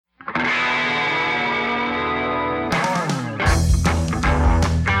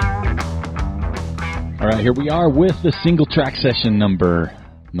All right, here we are with the single track session number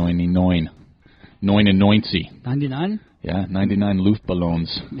 99. 99? Yeah, 99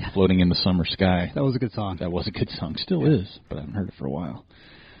 Luftballons floating in the summer sky. That was a good song. That was a good song. Still is, but I haven't heard it for a while.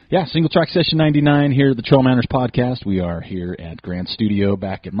 Yeah, single track session 99 here at the Trail Manners Podcast. We are here at Grant Studio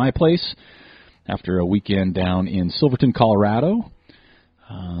back at my place after a weekend down in Silverton, Colorado.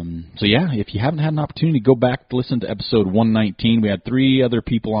 So yeah, if you haven't had an opportunity, go back to listen to episode 119. We had 3 other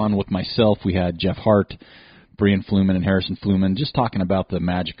people on with myself. We had Jeff Hart, Brian Fluman, and Harrison Fluman, just talking about the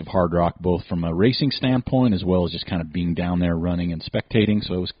magic of hard rock, both from a racing standpoint as well as just kind of being down there running and spectating.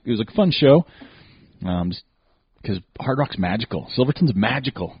 So it was a fun show, because hard rock's magical. Silverton's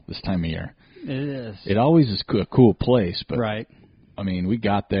magical this time of year. It is. It always is a cool place, but right. I mean, we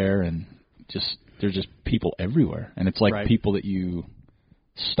got there and there's just people everywhere, and it's like people that you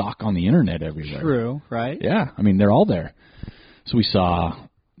stock on the internet everywhere. True, right? Yeah, I mean, they're all there. So we saw,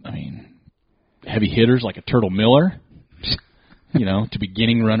 heavy hitters like a Turtle Miller, to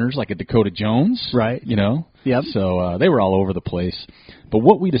beginning runners like a Dakota Jones. Right. Yep. So they were all over the place. But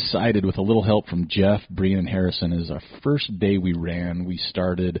what we decided with a little help from Jeff, Brian, and Harrison is our first day we ran, we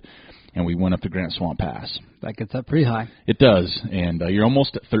started and we went up to Grant Swamp Pass. That gets up pretty high. It does, and you're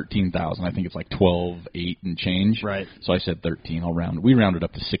almost at 13,000. I think it's like 12,800 and change. Right. So I said 13. We rounded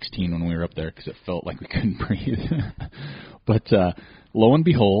up to 16 when we were up there because it felt like we couldn't breathe. But lo and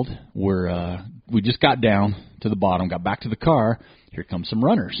behold, we just got down to the bottom, got back to the car. Here come some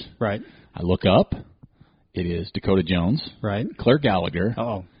runners. Right. I look up. It is Dakota Jones. Right. Claire Gallagher.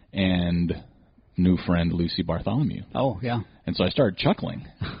 Oh. And new friend Lucy Bartholomew. Oh, yeah. And so I started chuckling.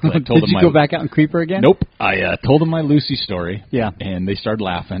 I told Did you go back out and creep her again? Nope. I told them my Lucy story. Yeah. And they started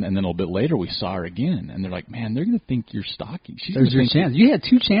laughing. And then a little bit later, we saw her again. And they're like, man, they're going to think you're stalking. There's your chance. You had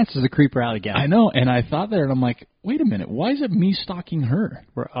 2 chances to creep her out again. I know. And I thought there, and I'm like, wait a minute. Why is it me stalking her?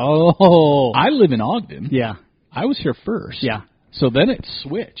 I live in Ogden. Yeah. I was here first. Yeah. So then it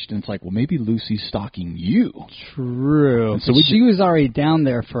switched, and it's like, well, maybe Lucy's stalking you. True. And so she was already down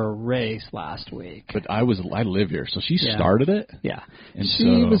there for a race last week. But I live here, so she started it. Yeah. And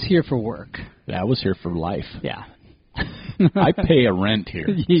she was here for work. I was here for life. Yeah. I pay a rent here.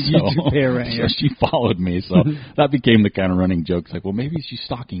 You do pay a rent here. So she followed me, so that became the kind of running joke. It's like, well, maybe she's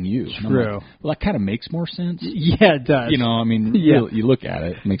stalking you. True. Like, well, that kind of makes more sense. Yeah, it does. You look at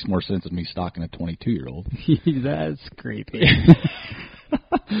it, it makes more sense than me stalking a 22-year-old. That's creepy.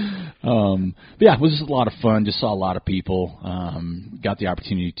 But yeah, it was just a lot of fun. Just saw a lot of people. Got the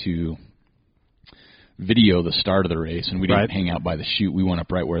opportunity to video the start of the race, and we didn't hang out by the chute. We went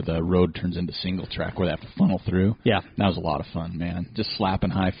up right where the road turns into single track, where they have to funnel through. Yeah. That was a lot of fun, man. Just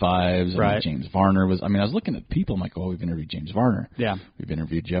slapping high fives. Right. James Varner was, I was looking at people, I'm like, oh, we've interviewed James Varner. Yeah. We've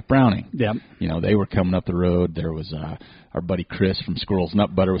interviewed Jeff Browning. Yeah. They were coming up the road. There was our buddy Chris from Squirrels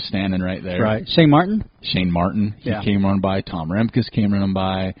Nut Butter was standing right there. Right. Shane Martin, he came running by. Tom Remkes came running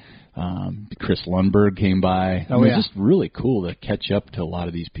by. Chris Lundberg came by. It was just really cool to catch up to a lot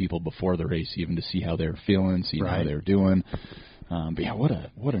of these people before the race, even to see how they were feeling, see how they were doing. But yeah,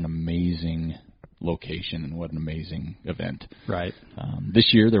 what an amazing location and what an amazing event. Right.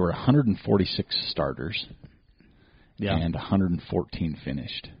 This year there were 146 starters and 114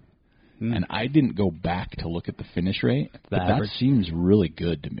 finished. And I didn't go back to look at the finish rate, but that seems really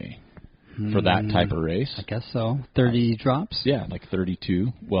good to me. For that type of race? I guess so. 30 drops? Yeah, like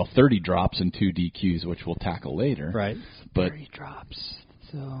 32. Well, 30 drops and 2 DQs, which we'll tackle later. Right. But 30 drops.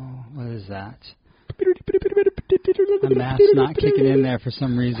 So, what is that? The math's not kicking in there for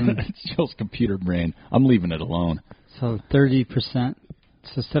some reason. It's Jill's computer brain. I'm leaving it alone. So 30%,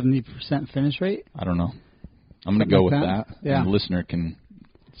 so 70% finish rate? I don't know. I'm going to go with that. Yeah. And the listener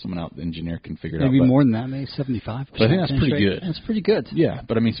someone out, the engineer can figure it out. Maybe more than that, maybe 75%. But I think that's pretty good. That's pretty good. Yeah,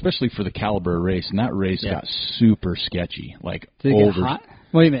 but especially for the caliber of race, and that race got super sketchy. Like, did it get hot?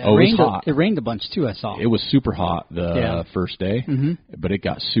 Wait a minute. It was hot. It rained a bunch, too, I saw. It was super hot the first day, but it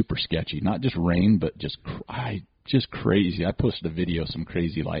got super sketchy. Not just rain, but just crazy. I posted a video of some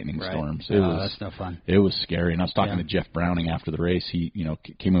crazy lightning storms. That's no fun. It was scary. And I was talking to Jeff Browning after the race. He,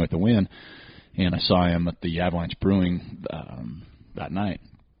 came in with the win, and I saw him at the Avalanche Brewing that night.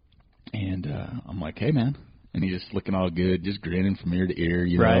 And I'm like, hey, man. And he's just looking all good, just grinning from ear to ear,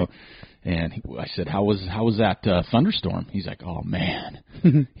 know. And I said, how was that thunderstorm? He's like, oh, man.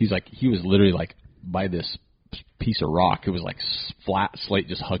 He's like, he was literally like by this piece of rock. It was like flat slate,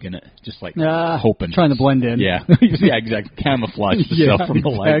 just hugging it, just like hoping. Trying to blend in. Yeah, yeah, exactly. Camouflage himself from the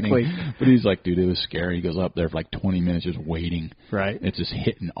lightning. But he's like, dude, it was scary. He goes up there for like 20 minutes just waiting. Right. It's just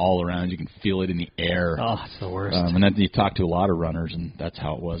hitting all around. You can feel it in the air. Oh, it's the worst. And then you talk to a lot of runners, and that's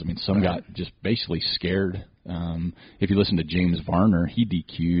how it was. I mean, some got just basically scared. If you listen to James Varner, he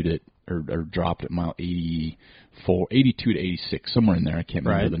DQ'd at or dropped at mile 82 to 86, somewhere in there. I can't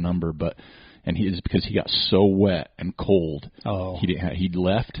remember the number, but and he is because he got so wet and cold. Oh, he'd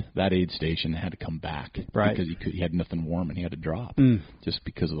left that aid station and had to come back because he had nothing warm and he had to drop just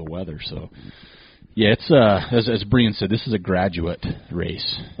because of the weather. So. Yeah, it's as Brian said, this is a graduate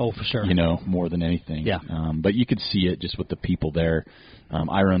race. Oh, for sure. More than anything. Yeah. But you could see it just with the people there.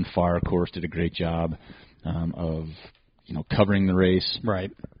 Ira and Farr, of course, did a great job of covering the race,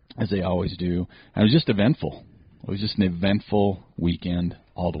 right, as they always do. And it was just eventful. It was just an eventful weekend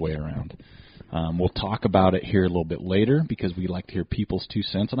all the way around. We'll talk about it here a little bit later because we like to hear people's 2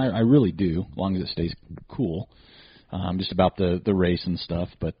 cents, and I really do, as long as it stays cool. Just about the race and stuff,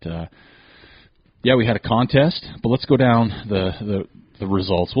 but. Yeah, we had a contest, but let's go down the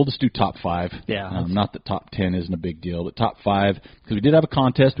results. We'll just do top 5. Yeah. Not that top 10 isn't a big deal, but top 5, because we did have a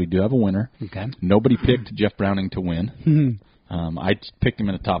contest. We do have a winner. Okay. Nobody picked Jeff Browning to win. I picked him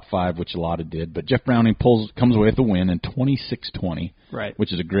in the top 5, which a lot of did, but Jeff Browning comes away with the win in 26:20, right,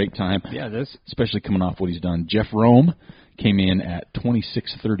 which is a great time. Yeah, it is. Especially coming off what he's done. Jeff Rome came in at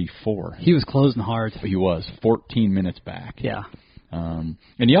 26:34. He was closing hard. He was 14 minutes back. Yeah.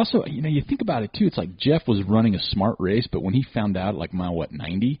 And you also, you think about it too. It's like Jeff was running a smart race, but when he found out, like mile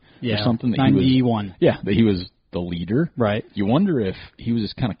 90 or something, that 91. That he was the leader. Right. You wonder if he was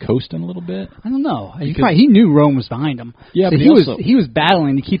just kind of coasting a little bit. I don't know. He knew Rome was behind him. Yeah, so but he was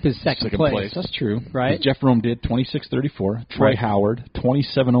battling to keep his second place. That's true. Right. Jeff Rome did 26:34. Troy Howard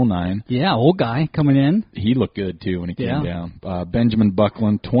 27:09. Yeah, old guy coming in. He looked good too when he came down. Benjamin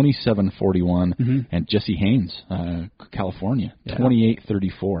Buckland 27:41, and Jesse Haynes, California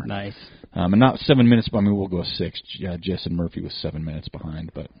 28:34. Nice. And not 7 minutes, but we'll go 6. Jason Murphy was 7 minutes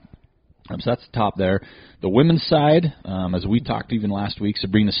behind, but. So that's the top there. The women's side, as we talked even last week,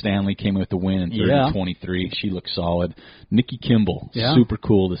 Sabrina Stanley came with the win in 30:23. She looked solid. Nikki Kimball, super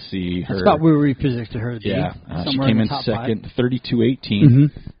cool to see her. That's about where we predicted her to be. Yeah, she came in second,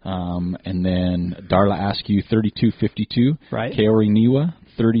 32:18. And then Darla Askew, 32:52. Right. Kaori Niwa,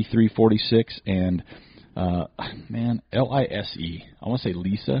 33:46. And, Lise. I want to say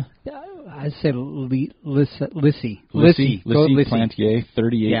Lisa. I'd say Lissy Plantier,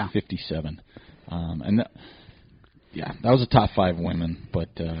 38:57. And that was a top 5 women, but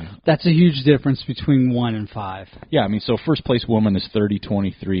that's a huge difference between 1 and 5. Yeah, so first place woman is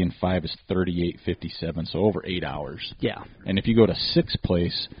 30:23 and 5 is 38:57, so over 8 hours. Yeah. And if you go to 6th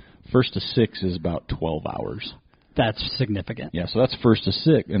place, first to 6 is about 12 hours. That's significant. Yeah, so that's first to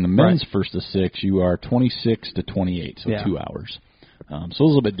 6. And the men's first to 6, you are 26 to 28, so 2 hours. So it was a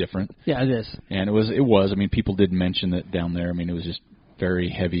little bit different. Yeah, it is. And it was. People did mention that down there. It was just very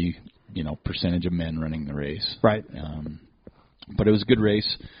heavy, percentage of men running the race. Right. But it was a good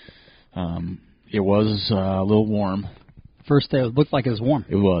race. It was a little warm. First day, it looked like it was warm.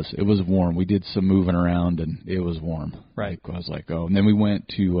 It was. It was warm. We did some moving around, and it was warm. Right. I was like, oh. And then we went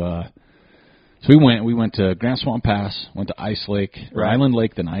to... we went to Grand Swamp Pass, went to Ice Lake, or Island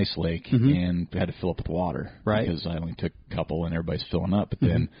Lake, then Ice Lake, and we had to fill up with water. Right. Because I only took a couple and everybody's filling up. But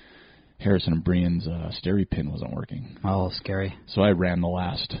then Harrison and Brian's stereo pin wasn't working. Oh, scary. So I ran the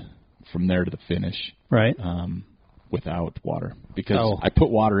last from there to the finish. Right. Without water. Because I put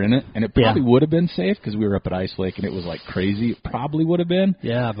water in it, and it probably would have been safe because we were up at Ice Lake and it was like crazy. It probably would have been.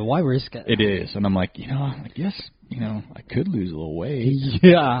 Yeah, but why risk it? It is. And I'm like, I guess... I could lose a little weight.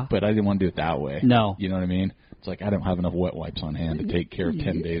 Yeah. But I didn't want to do it that way. No. You know what I mean? It's like I don't have enough wet wipes on hand to take care of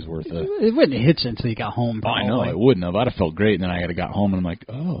 10 days worth of... It wouldn't hit you until you got home. Probably. I know, it wouldn't have. I'd have felt great, and then I got home, and I'm like,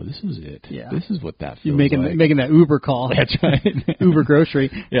 oh, this is it. Yeah. This is what that feels You're like. making that Uber call. That's right. Uber grocery.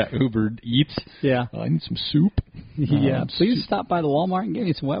 Yeah, Uber Eats. Yeah. I need some soup. Yeah. So you stop by the Walmart and get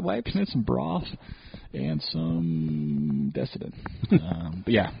me some wet wipes? And some broth and some Desitin.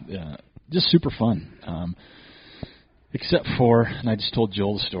 But yeah, just super fun. Except for, and I just told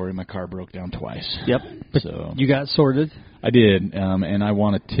Joel the story, my car broke down twice. Yep. So you got sorted? I did, and I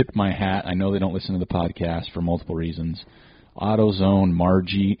want to tip my hat. I know they don't listen to the podcast for multiple reasons. AutoZone,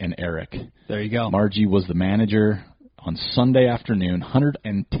 Margie, and Eric. There you go. Margie was the manager on Sunday afternoon,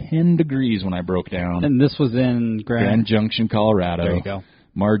 110 degrees when I broke down. And this was in Grand Junction, Colorado. There you go.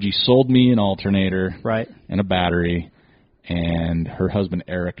 Margie sold me an alternator right, and a battery, and her husband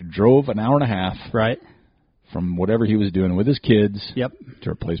Eric drove an hour and a half right, from whatever he was doing with his kids yep, to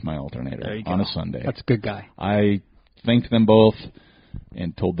replace my alternator there you go. On a Sunday. That's a good guy. I thanked them both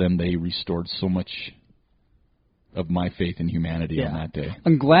and told them they restored so much of my faith in humanity on that day.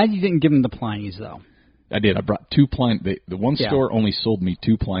 I'm glad you didn't give them the Pliny's, though. I did. I brought 2 Pliny. The one store only sold me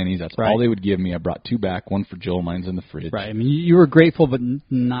 2 Pliny's. That's all they would give me. I brought 2 back. One for Joel. Mine's in the fridge. Right. I mean, you were grateful, but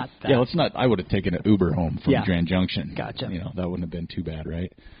not that. Yeah, let's not. I would have taken an Uber home from Grand Junction. Gotcha. That wouldn't have been too bad,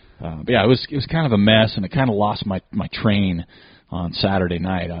 right? But yeah, it was kind of a mess, and it kind of lost my train on Saturday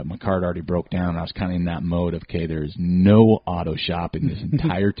night. My card already broke down, and I was kind of in that mode of, okay, there's no auto shop in this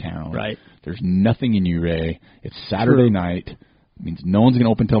entire town. Right. There's nothing in Ouray. It's Saturday night. It means no one's going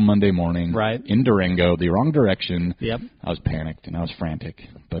to open until Monday morning. Right. In Durango, the wrong direction. Yep. I was panicked, and I was frantic.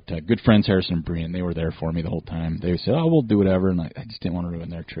 But good friends, Harrison and Brian, they were there for me the whole time. They said, oh, we'll do whatever, and I just didn't want to ruin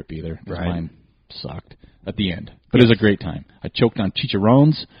their trip either, because mine sucked at the end. But it was a great time. I choked on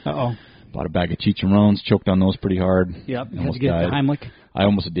chicharrones. Uh-oh. Bought a bag of chicharrones, choked on those pretty hard. Yep. Had Almost to get died. the Heimlich. I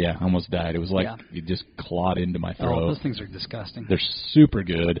almost died. It was like it just clawed into my throat. Oh, those things are disgusting. They're super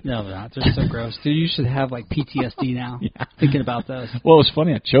good. No, they're not. They're so gross. Dude, you should have, like, PTSD now, thinking about those. Well, it was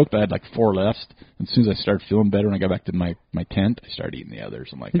funny. I choked. I had, like, 4 left. And as soon as I started feeling better when I got back to my tent, I started eating the others.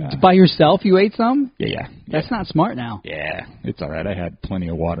 I'm like, By yourself, you ate some? Yeah. That's not smart now. Yeah, it's all right. I had plenty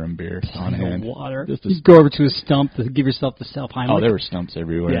of water and beer on hand. Water. Just You go over to a stump to give yourself the self-Heimlich. Oh, there were stumps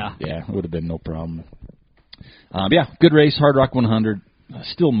everywhere. Yeah. Yeah, it would have been no problem. Yeah, good race, Hard Rock 100.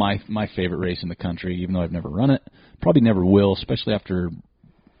 Still my favorite race in the country, even though I've never run it. Probably never will, especially after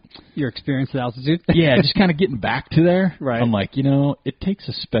your experience at altitude. Yeah, just kind of getting back to there. Right. I'm like, it takes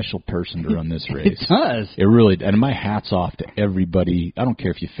a special person to run this race. It does. It really, and my hat's off to everybody. I don't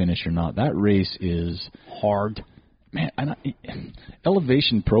care if you finish or not. That race is hard. Man,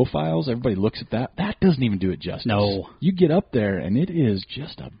 elevation profiles, everybody looks at that. That doesn't even do it justice. No. You get up there, and it is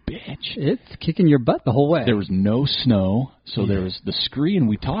just a bitch. It's kicking your butt the whole way. There was no snow, so there was the screen.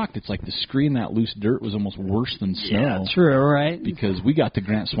 We talked. It's like the screen, that loose dirt was almost worse than snow. Yeah, true, right? Because we got to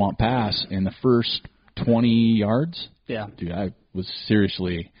Grant Swamp Pass in the first 20 yards. Yeah. Dude, I was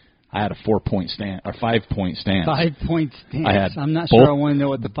seriously... I had a 4-point stand or 5-point stance. 5-point stance. I had I'm not sure I want to know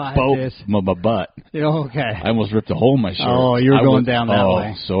what the 5 is. My butt. Okay. I almost ripped a hole in my shirt. Oh, you were going down that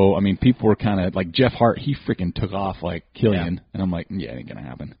way. So, I mean, people were kind of like Jeff Hart. He freaking took off like Killian, and I'm like, yeah, it ain't gonna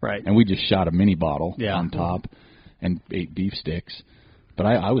happen. Right. And we just shot a mini bottle on top and ate beef sticks. But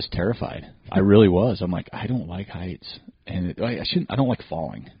I was terrified. I really was. I'm like, I don't like heights, and I don't like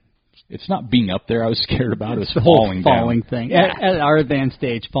falling. It's not being up there I was scared about. It was falling down. Thing. Yeah. At our advanced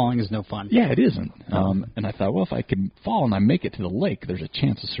stage, falling is no fun. Yeah, it isn't. And I thought, well, if I can fall and I make it to the lake, there's a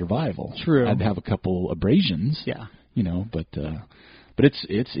chance of survival. True. I'd have a couple abrasions. Yeah. But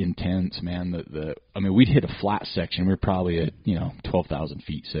it's intense, man. I mean, we'd hit a flat section. We were probably at 12,000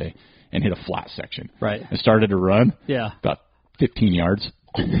 feet, say, and hit a flat section. Right. And started to run. Yeah. About 15 yards.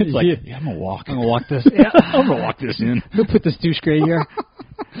 It's like, I'm gonna walk. I'm gonna walk this. Yeah. I'm gonna walk this in. Who put this douche gray here?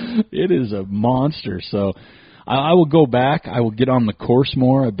 It is a monster. So I will go back. I will get on the course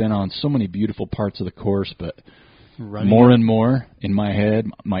more. I've been on so many beautiful parts of the course, but more and more in my head,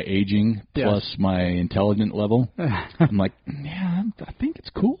 my aging plus my intelligent level, I'm like, yeah, I think it's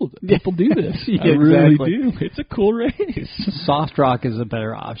cool that people do this. I really do. It's a cool race. Soft rock is a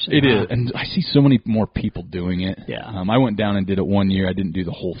better option. It is, and I see so many more people doing it. Yeah. I went down and did it one year. I didn't do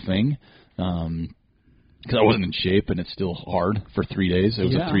the whole thing. Because I wasn't in shape, and it's still hard for 3 days. It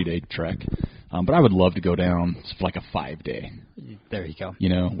was a 3-day trek. But I would love to go down for like a 5-day. There you go.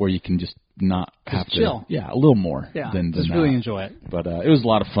 Where you can just not have to chill. Yeah, a little more than just that. really enjoy it. But it was a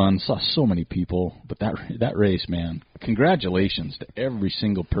lot of fun. Saw so many people. But that race, man, congratulations to every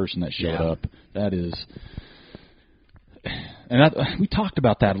single person that showed up. That is... And we talked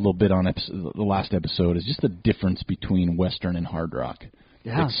about that a little bit on the last episode, is just the difference between Western and Hard Rock.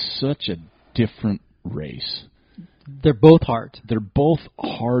 Yeah. It's such a different race. They're both hard. They're both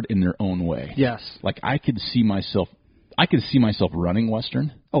hard in their own way. Yes. Like I could see myself running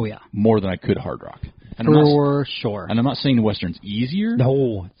Western. Oh yeah. More than I could Hard Rock. And for sure. And I'm not saying Western's easier.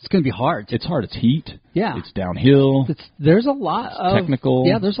 No, it's going to be hard. It's hard. It's heat. Yeah. It's downhill. There's a lot of technical.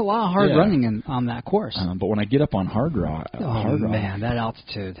 Yeah, there's a lot of hard running on that course. But when I get up on Hard Rock, man, that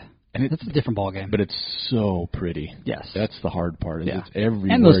altitude. And that's a different ballgame. But it's so pretty. Yes. That's the hard part. Yeah. It's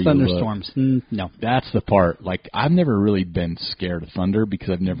everywhere. And those thunderstorms. No. That's the part. Like, I've never really been scared of thunder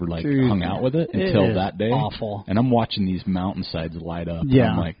because I've never, hung out with it until that day. Awful. And I'm watching these mountainsides light up. Yeah.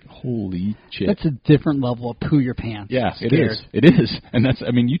 And I'm like, holy shit. That's a different level of poo your pants. Yeah, scared. it is. It is.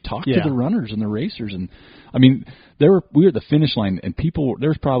 And you talk to the runners and the racers. And, we were at the finish line, and there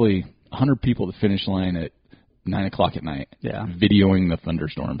was probably 100 people at the finish line at 9 o'clock at night, videoing the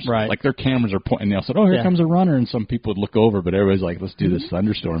thunderstorms. Right. Like their cameras are pointing, and they all said, "Oh, here comes a runner," and some people would look over, but everybody's like, "Let's do this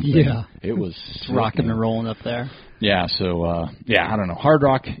thunderstorm thing." Yeah. It was rocking and rolling up there. Yeah. So I don't know. Hard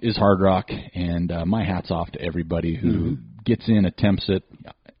Rock is Hard Rock, and my hat's off to everybody who gets in, attempts it.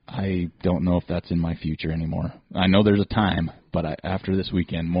 I don't know if that's in my future anymore. I know there's a time, but after this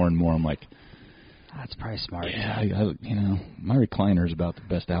weekend, more and more, I'm like, that's probably smart. Yeah, my recliner is about the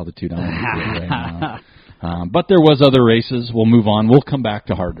best altitude I'm going to get right now. But there was other races. We'll move on. We'll come back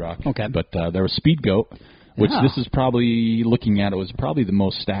to Hard Rock. Okay. But there was Speed Goat, which Yeah. this is probably, looking at it, was probably the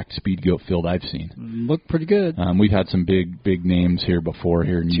most stacked Speed Goat field I've seen. Looked pretty good. We've had some big names here before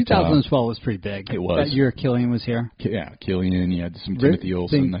here in Utah. 2012 was pretty big. It was. That year Killian was here. Yeah, Killian. You had some Timothy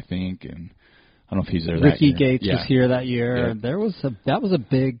Olsen, I think, and I don't know if he's there Ricky that year. Gates was here that year. Yeah. That was a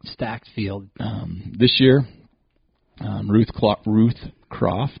big stacked field. This year, Ruth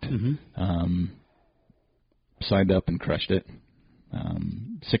Croft signed up and crushed it.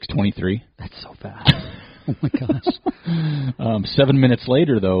 6:23. That's so fast. Oh my gosh. 7 minutes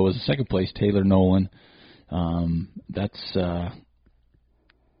later, though, was the second place, Taylor Nolan. That's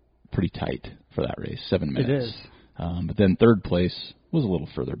pretty tight for that race, 7 minutes. It is. But then third place was a little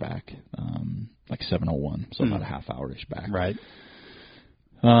further back, like 7:01, so about a half hour-ish back. Right.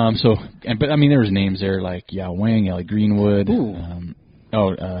 But I mean, there was names there like Yao Wang, Ellie Greenwood. Ooh.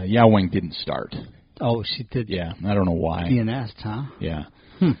 Yao Wang didn't start. Oh, she did. Yeah, I don't know why. DNS, huh? Yeah.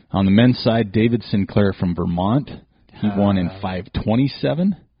 On the men's side, David Sinclair from Vermont. He won in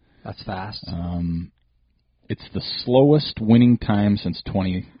 5:27. That's fast. It's the slowest winning time since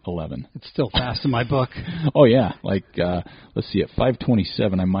 2011. It's still fast in my book. Oh yeah, like let's see, at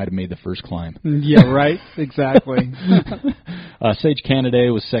 5:27, I might have made the first climb. Yeah, right. Exactly. Sage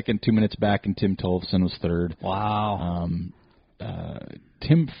Canaday was second, 2 minutes back, and Tim Tolfson was third. Wow.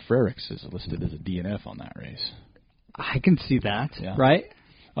 Tim Frericks is listed as a DNF on that race. I can see that. Yeah. Right?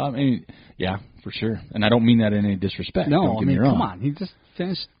 I mean, yeah, for sure. And I don't mean that in any disrespect. No, don't I get mean, me wrong. come on. He just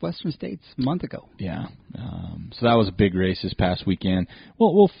finished Western States a month ago. Yeah. So that was a big race this past weekend.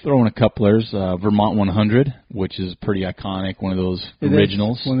 Well, we'll throw in a couplers. Vermont 100, which is pretty iconic, one of those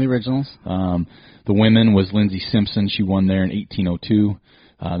originals. One of the originals. The women was Lindsay Simpson. She won there in 18:02.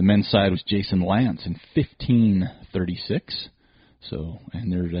 The men's side was Jason Lance in 15:36. So,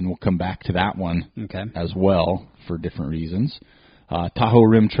 and we'll come back to that one as well for different reasons. Tahoe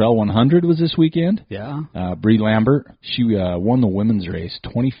Rim Trail 100 was this weekend. Yeah. Bree Lambert, she won the women's race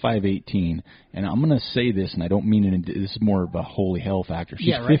 25:18. And I'm going to say this, and I don't mean it. This is more of a holy hell factor.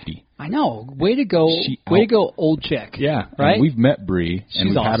 She's 50. I know. Way to go. Way to go, old chick. Yeah. Right? And we've met Bree, and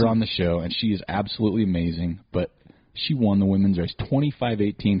we've had her awesome. on the show, and she is absolutely amazing. But she won the women's race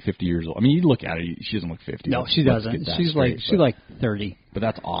 25:18, 50 years old. I mean, you look at her, she doesn't look 50. No, she Let's doesn't. get that She's straight, like 30. But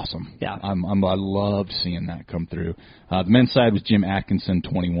that's awesome. Yeah. I love seeing that come through. The men's side was Jim Atkinson,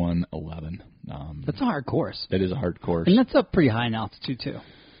 21:11. That's a hard course. That is a hard course. And that's up pretty high in altitude, too.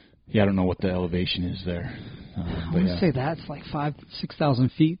 Yeah, I don't know what the elevation is there. I would say that's like 6,000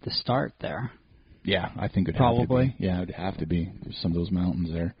 feet to start there. Yeah, I think it'd Probably. have to be. Yeah, it'd have to be. There's some of those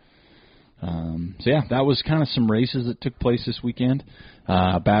mountains there. So yeah, that was kind of some races that took place this weekend.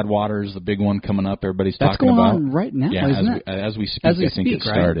 Badwater's the big one coming up. Everybody's That's talking going about on right now, yeah, isn't it? as we speak. As we I think speak, it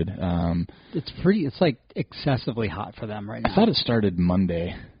right? started. It's like excessively hot for them right now. I thought it started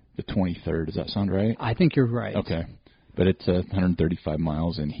Monday, the 23rd. Does that sound right? I think you're right. Okay, but it's 135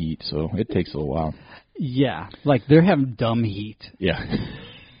 miles in heat, so it takes a little while. Yeah, like they're having dumb heat. Yeah.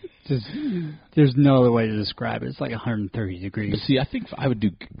 There's no other way to describe it. It's like 130 degrees. But see, I think I would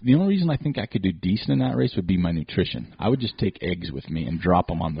do. The only reason I think I could do decent in that race would be my nutrition. I would just take eggs with me and drop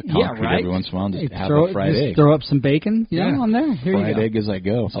them on the concrete every once in a while and just have a fried egg. Throw up some bacon, on there. Here fried you go. egg as I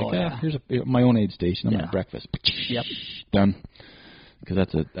go. It's here's my own aid station. I'm at breakfast. Yep. Done. Because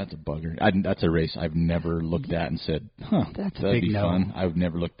that's a bugger. That's a race I've never looked at and said, that'd big be no. fun. I've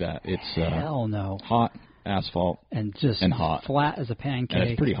never looked at. It's hell no. Hot asphalt and just hot, flat as a pancake. And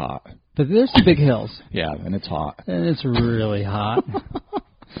it's pretty hot. But there's some big hills. Yeah, and it's hot. And it's really hot.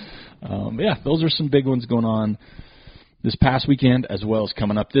 Yeah, those are some big ones going on this past weekend as well as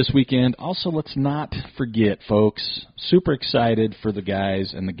coming up this weekend. Also, let's not forget, folks, super excited for the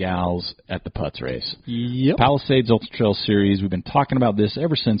guys and the gals at the Putz race. Yep. Palisades Ultra Trail Series. We've been talking about this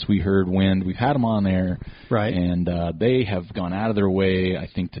ever since we heard Wind. We've had them on there. Right. And they have gone out of their way, I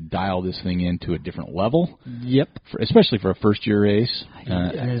think, to dial this thing into a different level. Yep. Especially for a first-year race.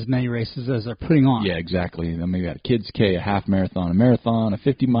 As many races as they're putting on. Yeah, exactly. Then we got a Kids K, a half marathon, a marathon, a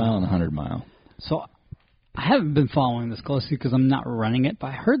 50-mile, and a 100-mile. So I haven't been following this closely because I'm not running it, but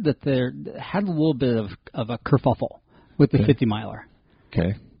I heard that they had a little bit of a kerfuffle with the 50-miler.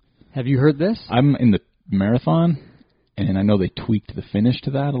 Okay. Have you heard this? I'm in the marathon, and I know they tweaked the finish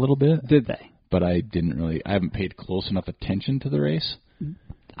to that a little bit. Did they? But I haven't paid close enough attention to the race.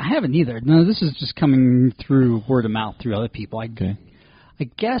 I haven't either. No, this is just coming through word of mouth through other people. Okay. I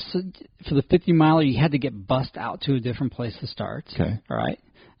guess for the 50-miler, you had to get bussed out to a different place to start. Okay. All right.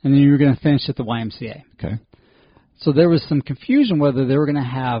 And then you were going to finish at the YMCA. Okay. So there was some confusion whether they were going to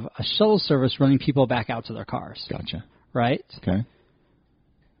have a shuttle service running people back out to their cars. Gotcha. Right? Okay.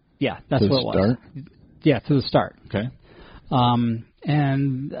 Yeah, that's what it was. Start? to the start. Okay.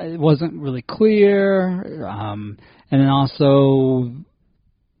 And it wasn't really clear. And then also,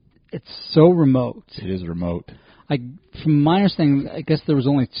 it's so remote. It is remote. From my understanding, I guess there was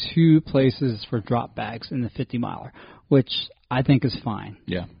only 2 places for drop bags in the 50-miler, which I think is fine.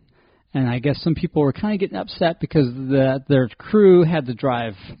 Yeah. And I guess some people were kind of getting upset because their crew had to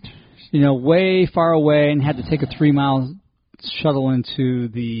drive, way far away and had to take a 3-mile shuttle into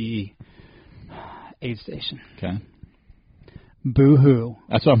the aid station. Okay. Boo-hoo.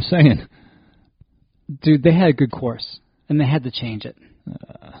 That's what I'm saying. Dude, they had a good course, and they had to change it.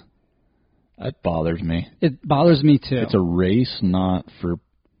 That bothers me. It bothers me, too. It's a race,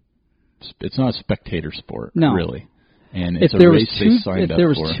 it's not a spectator sport, really. And it's a race they signed up for. If there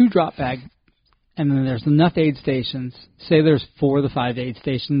was 2 drop bags, and then there's enough aid stations, say there's 4 of the 5 aid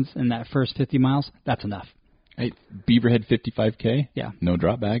stations in that first 50 miles, that's enough. Hey, Beaverhead 55K? Yeah. No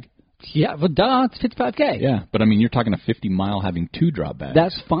drop bag? Yeah, well, duh, it's 55K. Yeah, but I mean, you're talking a 50-mile having 2 drop bags.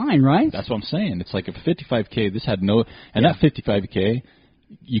 That's fine, right? That's what I'm saying. It's like a 55K, this had no, and that 55K,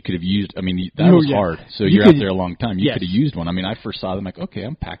 you could have used, I mean, that was hard. So you're out there a long time. You could have used one. I mean, I first saw them like, okay,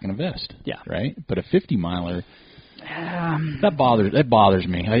 I'm packing a vest. Yeah. Right? But a 50-miler, that bothers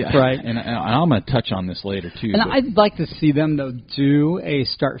me. Right. And I'm going to touch on this later, too. And I'd like to see them, though, do a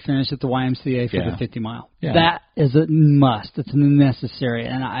start-finish at the YMCA for the 50-mile. Yeah. That is a must. It's necessary,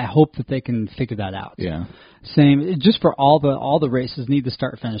 and I hope that they can figure that out. Yeah. Same, just for all the races need to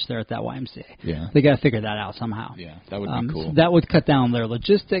start-finish there at that YMCA. Yeah. They got to figure that out somehow. Yeah, that would be cool. So that would cut down their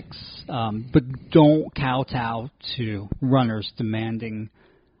logistics, but don't kowtow to runners demanding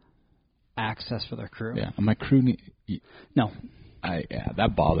access for their crew. Yeah, and my crew no.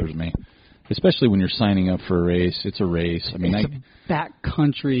 That bothers me, especially when you're signing up for a race. It's a race. I mean, it's a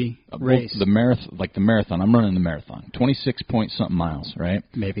backcountry race. The marathon. I'm running the marathon, 26 point something miles, right?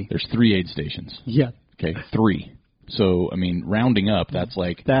 Maybe. There's 3 aid stations. Yeah. Okay, 3. So I mean, rounding up, that's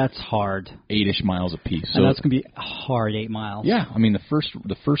hard. 8-ish miles apiece. So and that's gonna be a hard 8 miles. Yeah, I mean the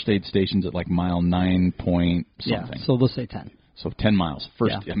first aid station's at like mile 9 point something. Yeah. So let's say 10. So 10 miles.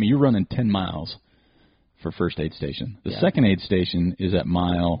 I mean, you're running 10 miles for first aid station. The second aid station is at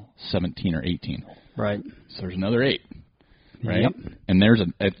mile 17 or 18. Right. So there's another 8. Right. Yep. And there's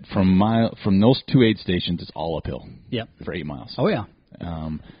from those 2 aid stations, it's all uphill. Yep. For 8 miles. Oh yeah.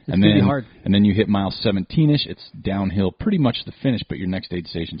 And then hard. And then you hit mile 17ish. It's downhill, pretty much the finish, but your next aid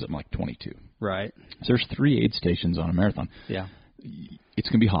station's at like 22. Right. So there's 3 aid stations on a marathon. Yeah. It's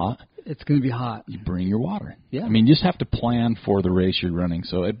gonna be hot. It's going to be hot. You bring your water. Yeah. I mean, you just have to plan for the race you're running.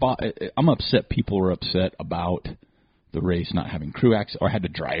 So I'm upset people were upset about the race not having crew access or had to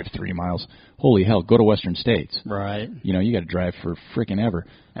drive 3 miles. Holy hell, go to Western States. Right. You got to drive for freaking ever.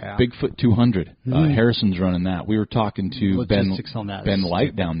 Yeah. Bigfoot 200. Harrison's running that. We were talking to Ben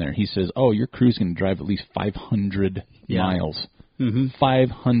Light down there. He says, oh, your crew's going to drive at least 500 miles.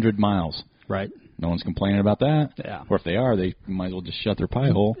 500 miles. Right. No one's complaining about that. Yeah. Or if they are, they might as well just shut their pie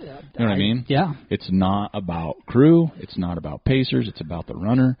hole. You know what I mean? Yeah. It's not about crew. It's not about pacers. It's about the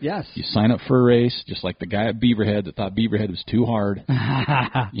runner. Yes. You sign up for a race, just like the guy at Beaverhead that thought Beaverhead was too hard.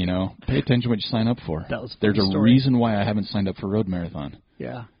 Pay attention to what you sign up for. There's a reason why I haven't signed up for road marathon.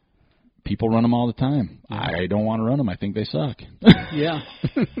 Yeah. People run them all the time. Yeah. I don't want to run them. I think they suck. Yeah.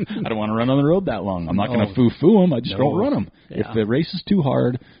 I don't want to run on the road that long. I'm not going to foo-foo them. I just don't run them. Yeah. If the race is too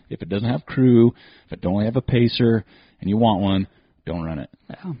hard, if it doesn't have crew, if it don't have a pacer, and you want one, don't run it.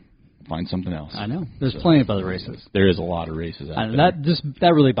 Yeah. Find something else. I know. There's plenty of other races. There is a lot of races out there.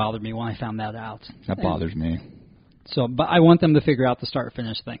 That really bothered me when I found that out. That bothers me. So, but I want them to figure out the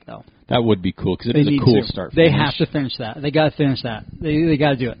start-finish thing, though. That would be cool, because it is a cool start-finish. They have to finish that. They got to finish that. They got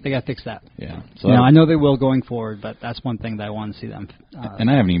to do it. They got to fix that. Yeah. So I know they will going forward, but that's one thing that I want to see them. And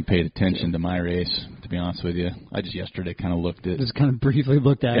I haven't even paid attention to my race, to be honest with you. I just yesterday kind of looked at it. Just kind of briefly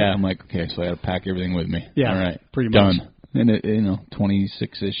looked at it. Yeah, I'm like, okay, so I got to pack everything with me. Yeah. All right. Pretty much. Done. And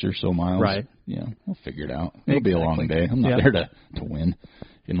 26-ish or so miles. Right. Yeah, we'll figure it out. It'll be a long day. I'm not there to win,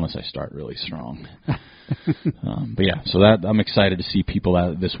 unless I start really strong. But yeah, so I'm excited to see people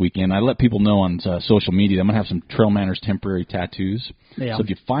out this weekend. I let people know on social media I'm going to have some Trail Manners temporary tattoos. Yeah. So if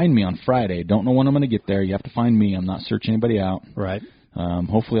you find me on Friday, don't know when I'm going to get there. You have to find me. I'm not searching anybody out. Right.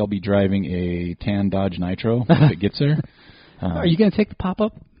 Hopefully I'll be driving a tan Dodge Nitro if it gets there. Are you going to take the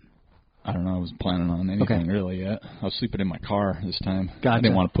pop-up? I don't know. I wasn't planning on anything really yet. I was sleeping in my car this time. Gotcha. I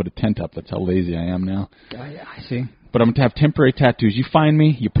didn't want to put a tent up. That's how lazy I am now. I see. But I'm going to have temporary tattoos. You find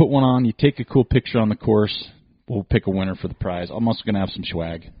me, you put one on, you take a cool picture on the course. We'll pick a winner for the prize. I'm also going to have some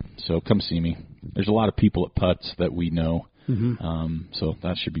swag, so come see me. There's a lot of people at Putts that we know, so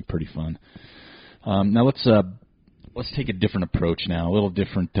that should be pretty fun. Now let's let's take a different approach now, a little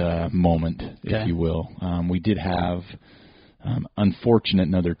different moment, if you will. We did have, unfortunate,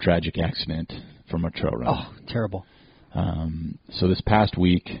 another tragic accident from a trail run. Oh, terrible. So this past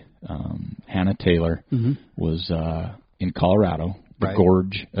week, Hannah Taylor was in Colorado,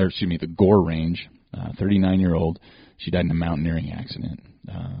 the Gore Range, 39-year-old. She died in a mountaineering accident.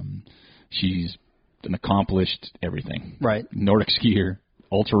 She's an accomplished everything. Right. Nordic skier,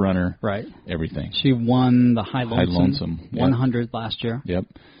 ultra runner. Right. Everything. She won the High Lonesome 100 yep. last year. Yep.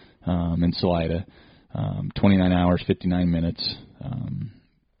 In Salida. 29 hours, 59 minutes.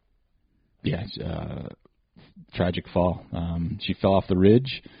 Tragic fall. She fell off the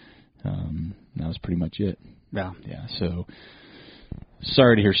ridge. That was pretty much it. Yeah. Yeah, so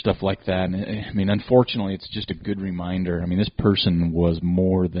sorry to hear stuff like that. I mean, unfortunately, it's just a good reminder. I mean, this person was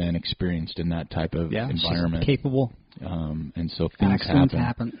more than experienced in that type of environment. She's capable. And so things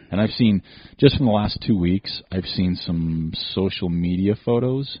happen. And I've seen, just in the last 2 weeks, I've seen some social media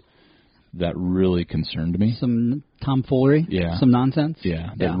photos that really concerned me. Some tomfoolery? Yeah. Some nonsense? Yeah,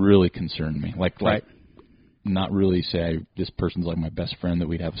 that really concerned me. Like not really say this person's like my best friend that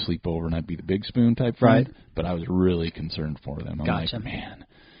we'd have a sleepover and I'd be the big spoon type friend, but I was really concerned for them. I'm like, man,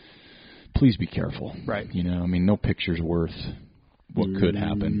 please be careful. Right. You know, I mean, no picture's worth what could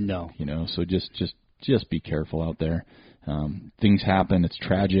happen. No. You know, so just be careful out there. Things happen. It's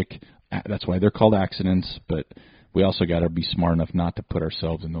tragic. That's why they're called accidents, but we also got to be smart enough not to put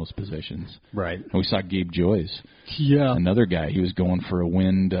ourselves in those positions. Right. And we saw Gabe Joyce. Yeah. Another guy. He was going for a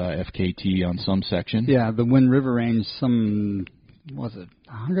wind FKT on some section. Yeah, the Wind River Range, was it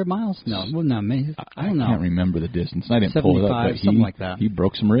 100 miles? No, maybe. I don't know. I can't remember the distance. I didn't pull it up, but something like that. He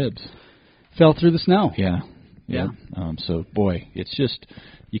broke some ribs. Fell through the snow. Yeah. So, boy, it's just,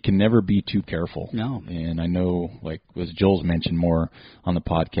 you can never be too careful. No. And I know, like, as Joel's mentioned more on the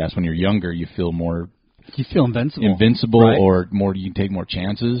podcast, when you're younger, you feel more... You feel invincible. Or more, you can take more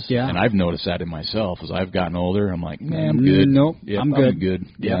chances. Yeah. And I've noticed that in myself. As I've gotten older, I'm like, man, I'm good. Nope, yep, I'm good. I'm good.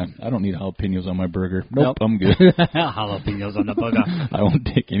 Yeah. I don't need jalapenos on my burger. Nope. I'm good. Jalapenos on the burger. I won't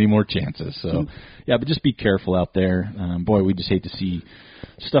take any more chances. So, yeah, but just be careful out there. Boy, we just hate to see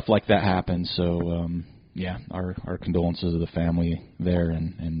stuff like that happen. So, our condolences to the family there,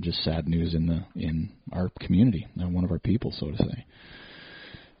 and just sad news in our community, one of our people, so to say.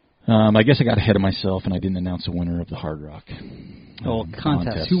 I guess I got ahead of myself, and I didn't announce a winner of the Hard Rock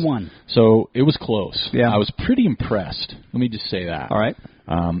contest. Who won? So it was close. Yeah. I was pretty impressed. Let me just say that. All right.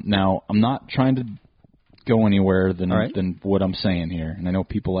 Now, I'm not trying to go anywhere than what I'm saying here, and I know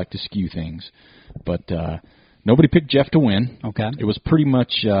people like to skew things, but nobody picked Jeff to win. Okay. It was pretty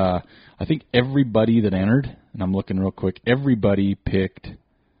much, I think everybody that entered, and I'm looking real quick, everybody picked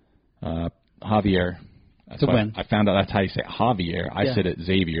Javier to win. I found out that's how you say it, Javier. I said it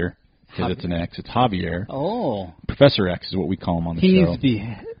Xavier because it's an X. It's Javier. Oh. Professor X is what we call him on the show. He needs to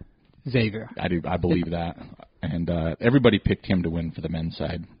be Xavier. I believe that. And everybody picked him to win for the men's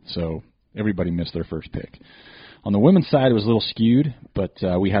side, so everybody missed their first pick. On the women's side, it was a little skewed, but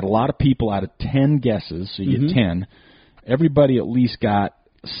we had a lot of people out of 10 guesses, so you get 10. Everybody at least got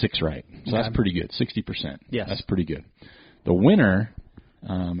 6 right, so that's pretty good, 60%. Yes. That's pretty good. The winner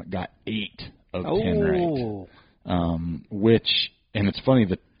got 8 of 10 right, and it's funny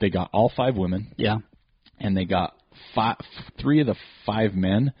that they got all 5 women. Yeah. And they got 3 of the 5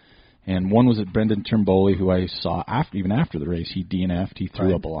 men, and one was at Brendan Turnboli, who I saw even after the race. He DNF'd. He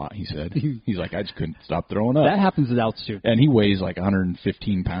threw up a lot, he said. He's like, I just couldn't stop throwing up. That happens at altitude. And he weighs like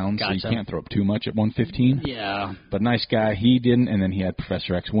 115 pounds, so you can't throw up too much at 115. Yeah. But nice guy. He didn't, and then he had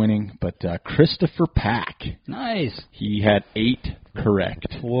Professor X winning. But Christopher Pack. Nice. He had 8 correct.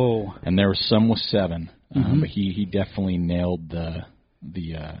 Whoa. And there was some with 7. But he definitely nailed the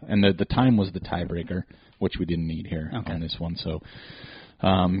time was the tiebreaker, which we didn't need here on this one. So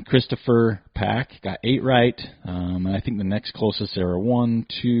Christopher Pack got 8 right. And I think the next closest there were 1,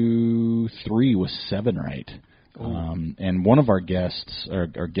 2, 3 was 7 right. And one of our guests,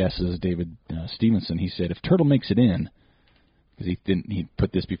 our guesses, David Stevenson, he said if Turtle makes it in, because he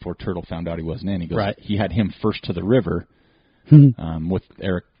put this before Turtle found out he wasn't in. He goes, he had him first to the river. With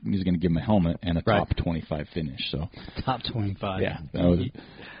Eric, he's going to give him a helmet and a top 25 finish. So top 25. Yeah,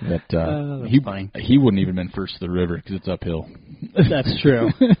 that's funny. He wouldn't even been first to the river because it's uphill. That's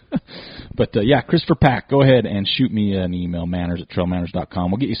true. But Christopher Pack, go ahead and shoot me an email,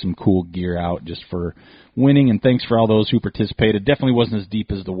 manners@trailmanners.com. We'll get you some cool gear out just for winning, and thanks for all those who participated. Definitely wasn't as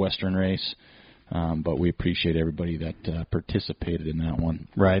deep as the Western race, but we appreciate everybody that participated in that one.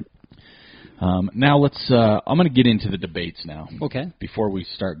 Right. Now I'm going to get into the debates now. Okay. Before we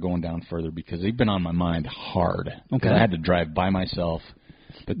start going down further, because they've been on my mind hard. Okay. I had to drive by myself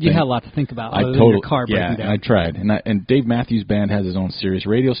But You then, had a lot to think about. I Other than totally, your car breaking yeah, down. and I tried. And Dave Matthews Band has his own Sirius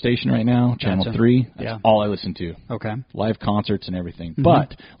radio station right now, Channel Gotcha. 3. That's Yeah. all I listen to. Okay. Live concerts and everything.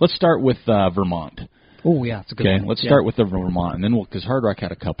 But let's start with Vermont. Oh yeah, it's a good Okay, one. let's Yeah. start with the Vermont, and then because Hard Rock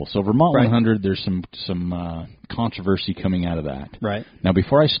had a couple. So Vermont Right. 100, there's some controversy coming out of that. Right. Now,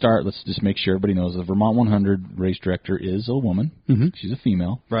 before I start, let's just make sure everybody knows the Vermont 100 race director is a woman. Mm-hmm. She's a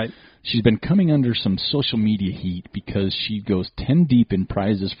female. Right. She's been coming under some social media heat because she goes 10 deep in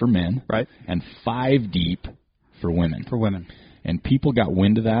prizes for men, Right. and 5 deep for women. For women. And people got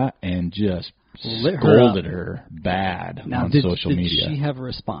wind of that and just Lit her scolded up. her bad Now, on did social media. she have a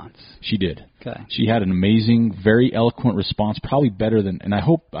response? She did. Okay. She had an amazing, very eloquent response, probably better than. And I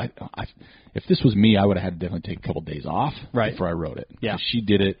hope, if this was me, I would have had to definitely take a couple days off Right. before I wrote it. Yeah. She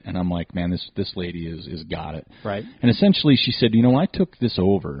did it, and I'm like, man, this lady is got it. Right. And essentially, she said, when I took this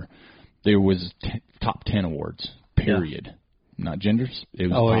over, there was top 10 awards. Period. Not genders. It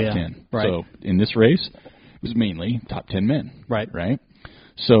was top yeah. 10. Right. So in this race, it was mainly top 10 men. Right. Right.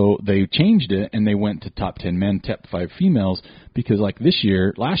 So they changed it, and they went to top 10 men, top 5 females, because like last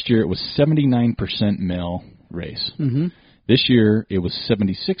year it was 79% male race. Mm-hmm. This year it was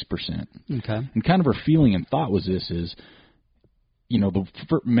 76%. Okay. And kind of her feeling and thought was this is,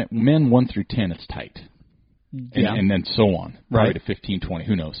 the men 1 through 10, it's tight. Yeah. And then so on, probably Right. to 15, 20,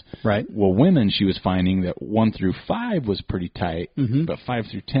 who knows. Right. Well, women, she was finding that 1 through 5 was pretty tight, Mhm. but 5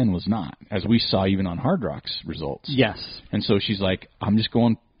 through 10 was not, as we saw even on Hard Rock's results. Yes. And so she's like, I'm just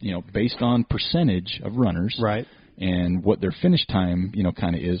going, based on percentage of runners, Right. and what their finish time,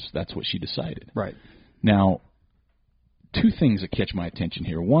 kind of is. That's what she decided. Right. Now, 2 things that catch my attention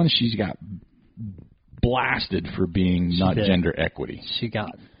here. One, she's got blasted for being not did. gender equity. She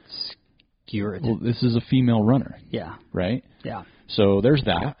got skewered. Well, this is a female runner, Yeah. right? Yeah. So there's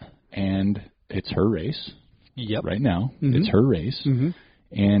that, and it's her race Yep. right now. Mhm. It's her race. Mm-hmm.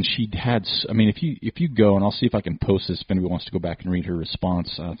 And she had, if you go, and I'll see if I can post this if anybody wants to go back and read her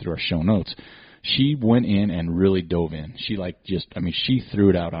response through our show notes. She went in and really dove in. She she threw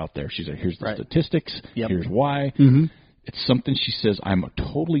it out there. She's like, here's the Right. statistics. Yep. Here's why. Mm-hmm. It's something she says, I'm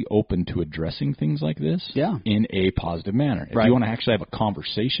totally open to addressing things like this Yeah. in a positive manner. If Right. you want to actually have a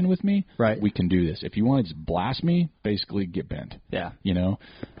conversation with me, Right. we can do this. If you want to just blast me, basically get bent. Yeah.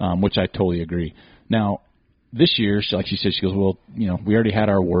 Which I totally agree. Now, this year, like she said, she goes, well, we already had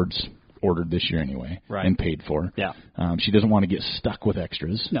our awards ordered this year anyway, Right. and paid for. Yeah. She doesn't want to get stuck with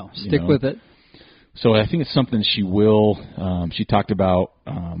extras. No, stick with it. So I think it's something she will. She talked about.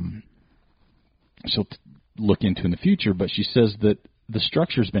 She'll look into in the future, but she says that the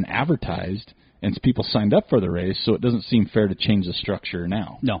structure's been advertised and people signed up for the race, so it doesn't seem fair to change the structure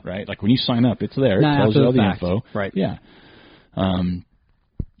now. No. Right? Like when you sign up, it's there. It Not tells after you all the the fact. info. Right. Yeah.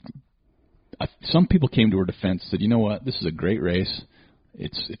 Some people came to her defense, said, you know what, this is a great race.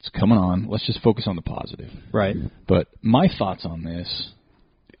 It's coming on. Let's just focus on the positive. Right. But my thoughts on this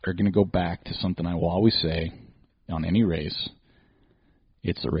are going to go back to something I will always say on any race.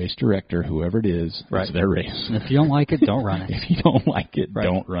 It's the race director, whoever it is, Right. it's their race. And if you don't like it, don't run it. If you don't like it, Right.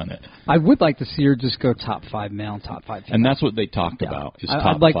 don't run it. I would like to see her just go top 5 male, top 5 female. And that's what they talked Yeah. about. Is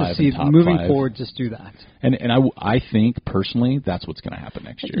top I'd like 5 to see and top moving 5. forward. Just do that. And I think personally that's what's going to happen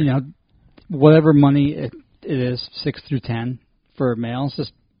next year. Whatever money it is, 6 through 10 for males,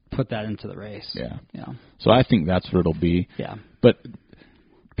 just put that into the race. Yeah. So I think that's what it'll be. Yeah. But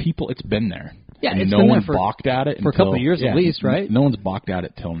people, it's been there. Yeah, and it's no been one there balked at it for a couple of years at least, right? No one's balked at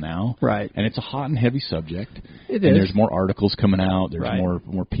it till now. Right. And it's a hot and heavy subject. It and is. there's more articles coming out. There's Right.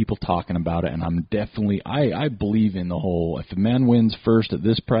 more people talking about it. And I'm definitely, I believe in the whole, if a man wins first at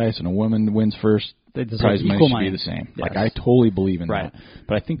this price and a woman wins first, They deserve prize money equal should money. be the same. Yes. Like I totally believe in Right. that.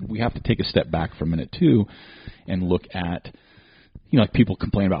 But I think we have to take a step back for a minute too and look at, like people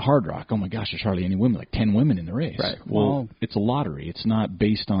complain about Hard Rock. Oh my gosh, there's hardly any women, like 10 women in the race. Right. Well, it's a lottery. It's not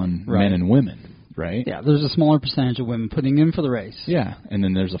based on Right. men and women, right? Yeah, there's a smaller percentage of women putting in for the race. Yeah, and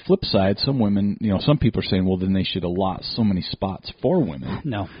then there's a flip side. Some women, some people are saying, well, then they should allot so many spots for women.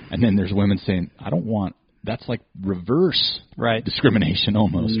 No. And then there's women saying, I don't want, that's like reverse Right. discrimination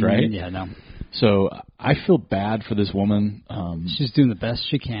almost, right? Yeah, no. So I feel bad for this woman. She's doing the best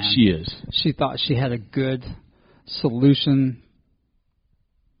she can. She is. She thought she had a good solution,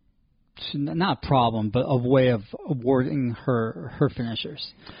 not a problem, but a way of awarding her finishers.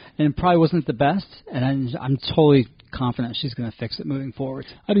 And it probably wasn't the best, and I'm totally confident she's going to fix it moving forward.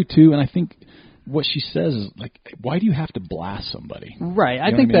 I do too, and I think what she says is, like, why do you have to blast somebody? Right. I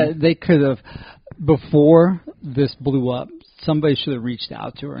know think what I mean? that they could have, before this blew up, somebody should have reached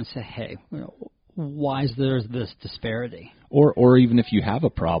out to her and said, hey, why is there this disparity? Or even if you have a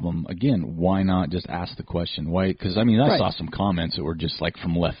problem, again, why not just ask the question? Why? Because, I mean, I saw some comments that were just, like,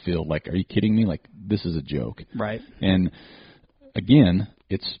 from left field. Like, are you kidding me? Like, this is a joke. Right. And, again,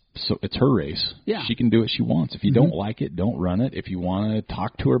 it's her race. Yeah. She can do what she wants. If you don't like it, don't run it. If you want to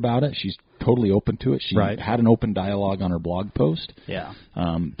talk to her about it, she's totally open to it. She had an open dialogue on her blog post. Yeah.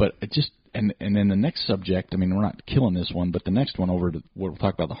 But it just... And then the next subject, I mean, we're not killing this one, but the next one over to what we'll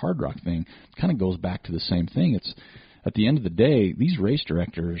talk about, the Hard Rock thing, kind of goes back to the same thing. It's at the end of the day, these race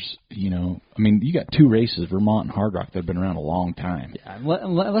directors, you know, I mean, you got two races, Vermont and Hard Rock, that have been around a long time. Yeah,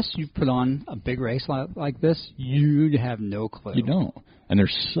 unless you put on a big race like this, you have no clue. You don't. And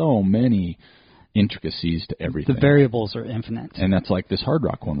there's so many intricacies to everything. The variables are infinite. And that's like this Hard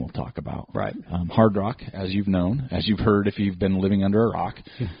Rock one we'll talk about. Right. Hard Rock, as you've known, as you've heard if you've been living under a rock,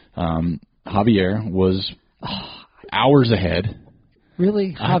 Javier was hours ahead.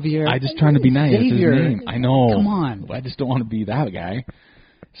 Really? Javier? I just trying to be nice. It's his name. I know. Come on. I just don't want to be that guy.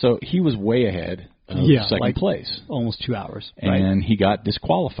 So he was way ahead of second place. Almost 2 hours. And he got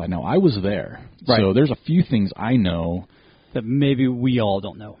disqualified. Now, I was there. Right. So there's a few things I know that maybe we all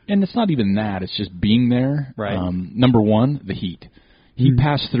don't know. And it's not even that. It's just being there. Right. Number one, the heat. He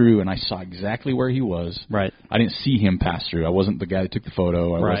passed through, and I saw exactly where he was. Right. I didn't see him pass through. I wasn't the guy that took the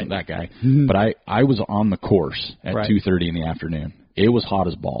photo. I wasn't that guy. But I was on the course at 2:30 in the afternoon. It was hot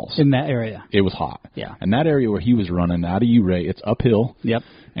as balls. In that area. It was hot. Yeah. And that area where he was running out of Ouray, it's uphill. Yep.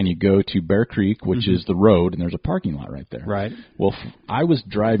 And you go to Bear Creek, which is the road, and there's a parking lot right there. Right. Well, I was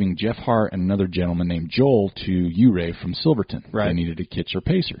driving Jeff Hart and another gentleman named Joel to Ouray from Silverton. Right. They needed to catch their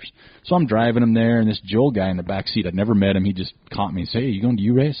Pacers. So I'm driving him there, and this Joel guy in the back seat, I'd never met him. He just caught me and said, hey, you going to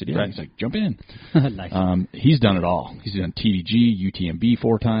Ouray? I said, yeah. Right. He's like, jump in. Nice. He's done it all. He's done TDG, UTMB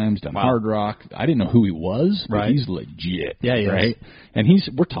 4 times, done Hard Rock. I didn't know who he was, but he's legit. Yeah, he right? is. And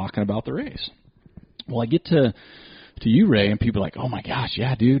we're talking about the race. Well, I get to Ouray, and people are like, oh, my gosh,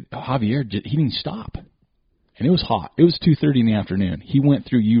 yeah, dude, Javier, he didn't stop. And it was hot. It was 2:30 in the afternoon. He went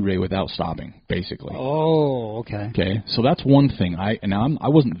through Ouray without stopping, basically. Oh, okay. Okay, so that's one thing. I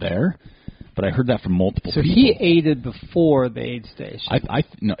wasn't there, but I heard that from multiple people. So he aided before the aid station.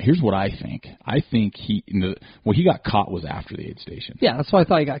 No, here's what I think. I think he got caught was after the aid station. Yeah, that's why I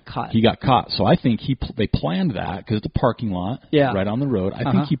thought he got caught. He got caught. So I think they planned that because it's a parking lot right on the road. I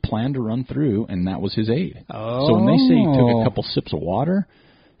think he planned to run through, and that was his aid. Oh. So when they say he took a couple sips of water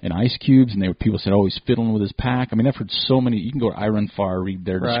and ice cubes, and people said, oh, he's fiddling with his pack. I mean, I've heard so many. You can go to iRunFar, read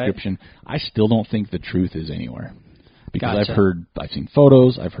their description. I still don't think the truth is anywhere. Because I've seen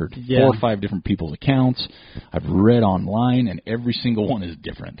photos, I've heard 4 or 5 different people's accounts, I've read online, and every single one is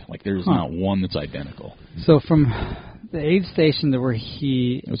different. Like, there's not one that's identical. So from the aid station to where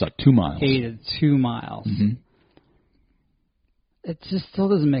it was like 2 miles. Aided 2 miles. Mm-hmm. It just still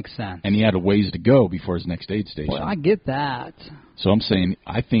doesn't make sense. And he had a ways to go before his next aid station. Well, I get that. So I'm saying,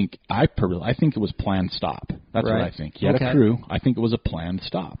 I think it was planned stop. That's what I think. He had a crew. I think it was a planned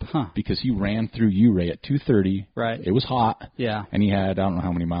stop because he ran through Ouray at 2:30. Right. It was hot. Yeah. And he had I don't know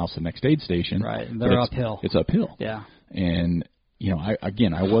how many miles to the next aid station. Right. And they're uphill. It's uphill. Yeah. And I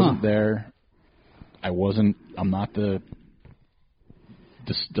wasn't there. I'm not the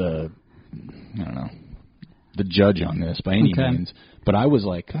judge on this by any means, but I was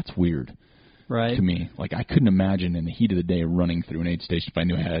like, that's weird. Right. To me. Like, I couldn't imagine in the heat of the day running through an aid station if I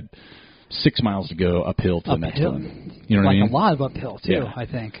knew I had 6 miles to go uphill to the next one. You know what I mean? Like a lot of uphill, too, I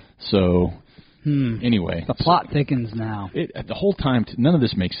think. So, anyway. The plot thickens now. The whole time, none of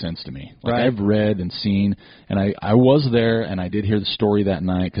this makes sense to me. Like, I've read and seen, and I was there, and I did hear the story that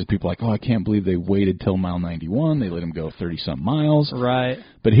night, because people are like, oh, I can't believe they waited till mile 91. They let him go 30-something miles. Right.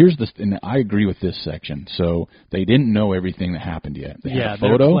 But here's and I agree with this section. So they didn't know everything that happened yet. They had a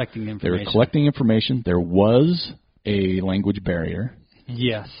photo. They were collecting information. They were collecting information. There was a language barrier.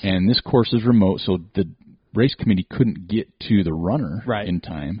 Yes. And this course is remote, so the race committee couldn't get to the runner in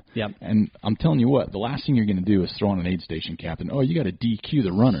time. Yep. And I'm telling you what, the last thing you're going to do is throw on an aid station captain. Oh, you got to DQ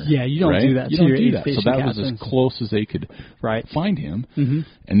the runner. Yeah, you don't do that. You don't do that. So that captains. was as close as they could find him. Mm-hmm.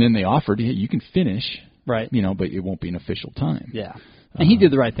 And then they offered, hey, you can finish. Right. But it won't be an official time. Yeah. And he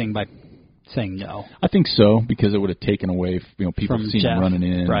did the right thing by saying no. I think so, because it would have taken away people from seeing Jeff. him running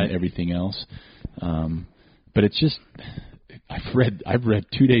in and everything else. But it's just, I've read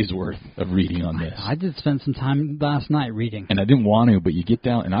 2 days worth of reading on this. I did spend some time last night reading, and I didn't want to, but you get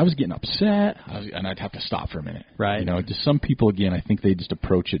down, and I was getting upset, and I'd have to stop for a minute. Right. Just some people, again, I think they just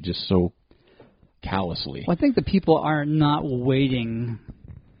approach it just so callously. Well, I think the people are not waiting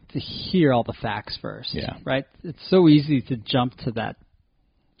to hear all the facts first. Yeah. Right. It's so easy to jump to that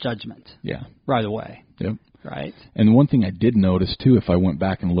judgment. Yeah. Right away. Yep. Right. And one thing I did notice too, if I went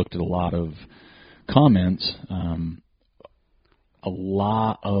back and looked at a lot of comments, a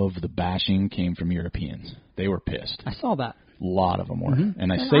lot of the bashing came from Europeans. They were pissed. I saw that. A lot of them were. Mm-hmm.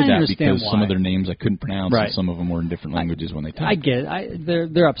 And I And say I that understand because why. some of their names I couldn't pronounce, Right. and some of them were in different languages when they typed. I get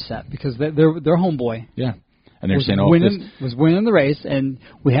it. They're upset because their homeboy Yeah. And they're was saying, winning the race, and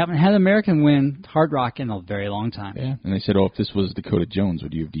we haven't had an American win Hard Rock in a very long time. yeah. And they said, if this was Dakota Jones,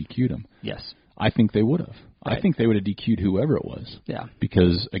 would you have DQ'd him? Yes. I think they would have. Right. I think they would have DQ'd whoever it was. Yeah.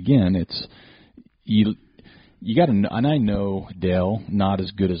 Because again, it's you got to, and I know Dale not as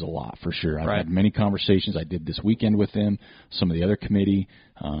good as a lot for sure. I've Right. had many conversations. I did this weekend with him. Some of the other committee.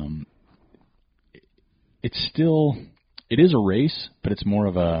 It's still, it is a race, but it's more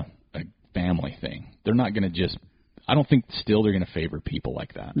of a family thing. They're not going to just. I don't think still they're going to favor people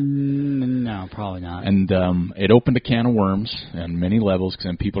like that. No, probably not. And it opened a can of worms on many levels because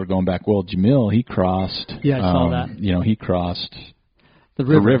then people are going back, well, Jamil, he crossed. Yeah, I saw that. He crossed the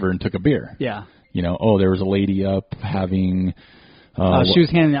the river and took a beer. Yeah. There was a lady up having. She was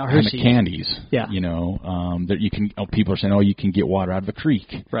handing out kind of Hershey's. candies. Yeah. That you can. People are saying, you can get water out of a creek.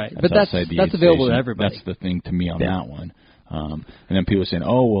 Right. But that's outside the aid available to station. everybody. That's the thing to me on that one. And then people are saying,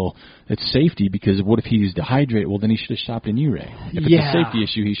 it's safety because what if he's dehydrated? Well, then he should have stopped in Ouray. If it's a safety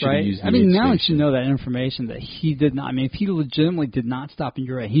issue, he should have used the aid now station. you know that information that he did not. I mean, if he legitimately did not stop in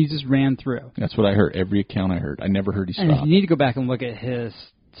Ouray, he just ran through. That's what I heard. Every account I heard. I never heard he stopped. And if you need to go back and look at his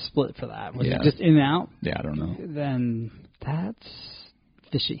split for that. Was it just in and out? Yeah, I don't know. Then that's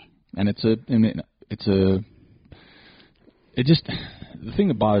fishy. And it just, the thing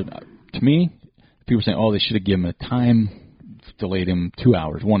that bothers to me, people are saying, they should have given him a time, delayed him 2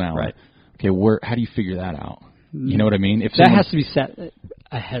 hours, 1 hour. Right. Okay, how do you figure that out? You know what I mean? If That has to be set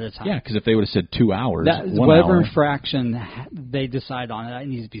ahead of time. Yeah, because if they would have said 2 hours, 1 whatever hour. infraction they decide on, that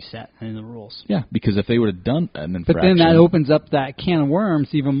needs to be set in the rules. Yeah, because if they would have done an infraction. But then that opens up that can of worms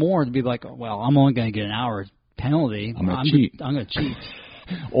even more to be like, I'm only going to get an hour penalty. I'm going to cheat. I'm going to cheat.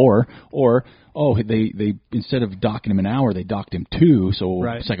 Or they instead of docking him an hour, they docked him 2, so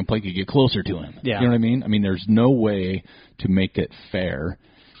second plate could get closer to him. Yeah. You know what I mean? I mean, there's no way to make it fair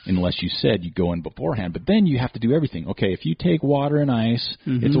unless you said you go in beforehand. But then you have to do everything. Okay, if you take water and ice,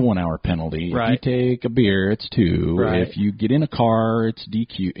 it's a 1 hour penalty. Right. If you take a beer, it's 2. Right. If you get in a car, it's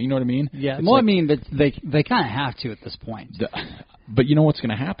DQ. You know what I mean? Yeah. It's I mean, but they kind of have to at this point. But you know what's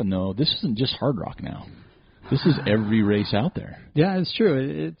going to happen though? This isn't just Hard Rock now. This is every race out there. Yeah, it's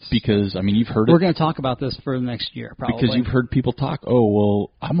true. It's because you've heard we're going to talk about this for next year, probably. Because you've heard people talk.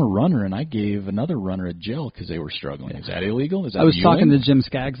 I'm a runner, and I gave another runner a gel because they were struggling. Is that illegal? Is that I was viewing? talking to Jim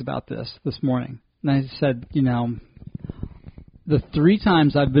Skaggs about this morning, and I said, the 3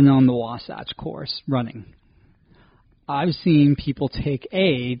 times I've been on the Wasatch course running, I've seen people take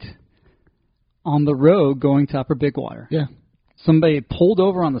aid on the road going to Upper Bigwater. Yeah. Somebody pulled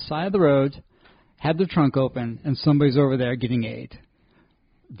over on the side of the road, had their trunk open, and somebody's over there getting aid.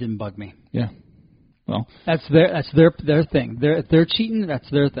 Didn't bug me. Yeah. Well, that's their thing. If they're cheating, that's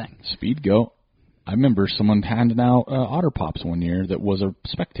their thing. Speed go. I remember someone handing out Otter Pops one year that was a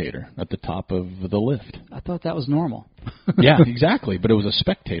spectator at the top of the lift. I thought that was normal. Yeah, exactly. But it was a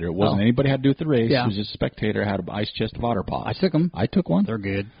spectator. It wasn't anybody had to do with the race. Yeah. It was just a spectator had an ice chest of Otter Pops. I took them. I took one. They're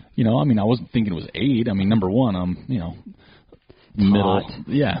good. I wasn't thinking it was aid. Number one,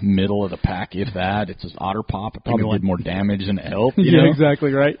 middle of the pack, if that. It's an Otter Pop. It probably did more damage than it helped. You know?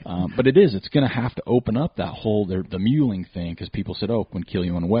 Exactly right. But it's going to have to open up that whole the muling thing because people said, when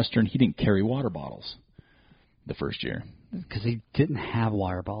Killian won Western, he didn't carry water bottles the first year. Because he didn't have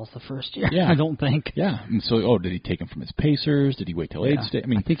water bottles the first year. Yeah. I don't think. Yeah. And so, did he take them from his pacers? Did he wait till aid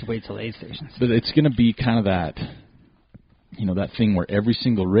station? I think he waited till aid stations. But it's going to be kind of that, that thing where every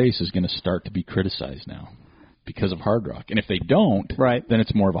single race is going to start to be criticized now. Because of Hard Rock. And if they don't, then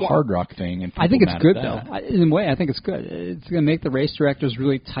it's more of a Hard Rock thing. And I think it's good, though. In a way, I think it's good. It's going to make the race directors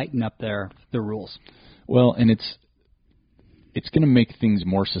really tighten up their rules. Well, and it's going to make things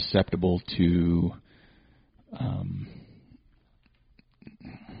more susceptible to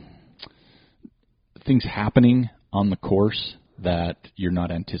things happening on the course that you're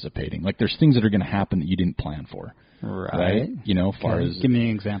not anticipating. Like there's things that are going to happen that you didn't plan for. Right. Give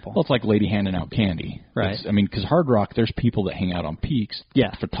me an example. Well, it's like lady handing out candy. Right. Because Hard Rock, there's people that hang out on peaks.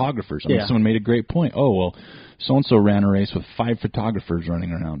 Yeah. Photographers. Someone made a great point. So-and-so ran a race with 5 photographers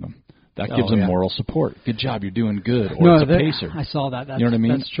running around them. That gives them moral support. Good job, you're doing good. Or it's a pacer. I saw that. You know what I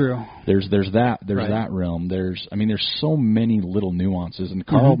mean? That's true. There's that realm. There's so many little nuances. And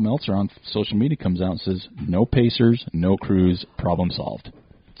Carl Meltzer on social media comes out and says, no pacers, no crews, problem solved.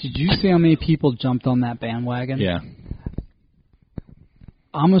 Did you see how many people jumped on that bandwagon? Yeah.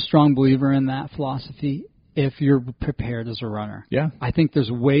 I'm a strong believer in that philosophy. if you're prepared as a runner. Yeah. I think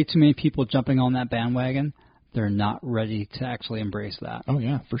there's way too many people jumping on that bandwagon. They're not ready to actually embrace that. Oh,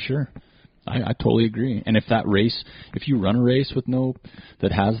 yeah, for sure. I totally agree. And if you run a race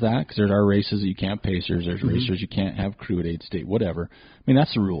that has that, because there are races that you can't have pacers, there's racers you can't have crew at aid state, whatever. I mean,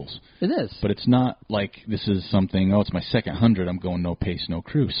 that's the rules. It is. But it's not like this is something, it's my second 100, I'm going no pace, no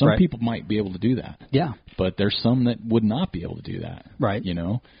crew. Some people might be able to do that. Yeah. But there's some that would not be able to do that. Right.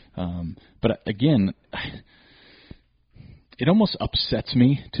 But again, it almost upsets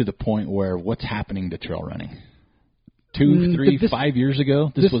me to the point where what's happening to trail running? 2, 3, 5 years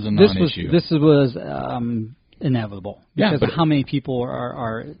ago, this was a non-issue. This was inevitable because of how many people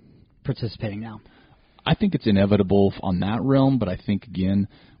are participating now. I think it's inevitable on that realm, but I think, again,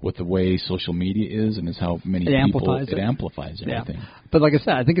 with the way social media is and is how many it amplifies everything. Yeah. But like I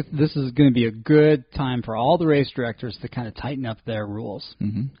said, I think this is going to be a good time for all the race directors to kind of tighten up their rules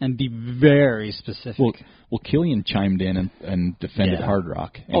and be very specific. Well, Killian chimed in and defended Hard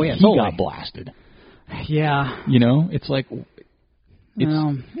Rock. And he got blasted. Yeah. It's like...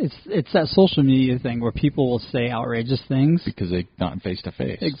 It's that social media thing where people will say outrageous things. Because they're not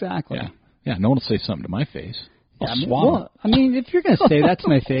face-to-face. Exactly. Yeah, no one will say something to my face. If you're going to say that to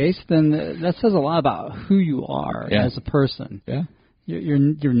my face, then that says a lot about who you are as a person. Yeah.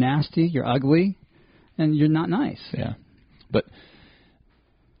 You're nasty, you're ugly, and you're not nice. Yeah. But...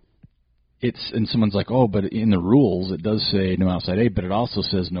 and someone's like, but in the rules it does say no outside aid, but it also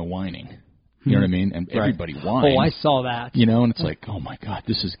says no whining. You know what I mean? And everybody whines. Oh, I saw that. And it's like, oh my God,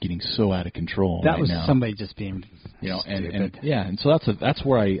 this is getting so out of control. That was now. somebody just being, and so that's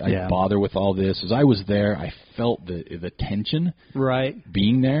where I bother with all this. As I was there, I felt the tension. Right.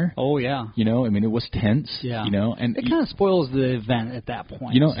 Being there. Oh yeah. It was tense. Yeah. And it kind of spoils the event at that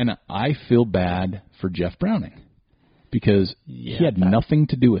point. And I feel bad for Jeff Browning. Because he had nothing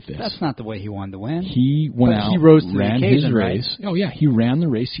to do with this. That's not the way he wanted to win. He went out, he rose to ran the occasion, his race. Right? Oh, yeah, he ran the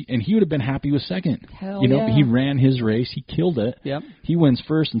race, and he would have been happy with second. Hell yeah. He ran his race. He killed it. Yep. He wins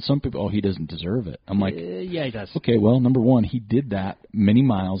first, and some people, he doesn't deserve it. I'm like, yeah, he does. Okay, well, number one, he did that many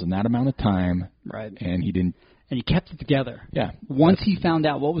miles in that amount of time. Right. And he didn't. And he kept it together. Yeah. Once he found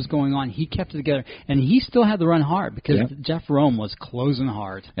out what was going on, he kept it together. And he still had to run hard because Jeff Rome was closing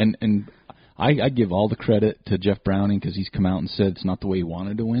hard. And I give all the credit to Jeff Browning because he's come out and said it's not the way he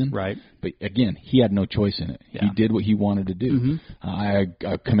wanted to win. Right. But, again, he had no choice in it. Yeah. He did what he wanted to do. Mm-hmm.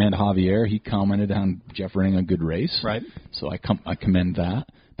 I commend Javier. He commented on Jeff running a good race. Right. So I commend that.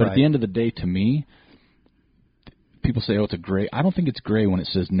 But at the end of the day, to me, people say, it's a gray. I don't think it's gray when it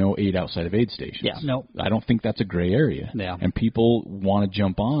says no aid outside of aid stations. Yeah, no. I don't think that's a gray area. Yeah. And people want to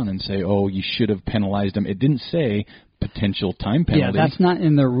jump on and say, you should have penalized him. It didn't say potential time penalty. Yeah, that's not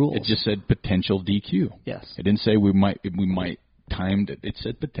in their rules. It just said potential DQ. Yes. It didn't say we might timed it. It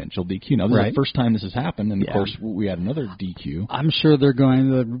said potential DQ. Now, this is the first time this has happened, and, of course, we had another DQ. I'm sure they're going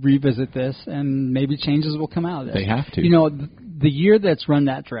to revisit this, and maybe changes will come out of this. They have to. The year that's run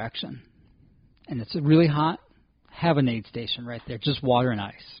that direction, and it's really hot, have an aid station right there, just water and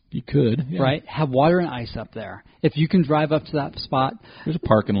ice. You could, right? Have water and ice up there. If you can drive up to that spot, there's a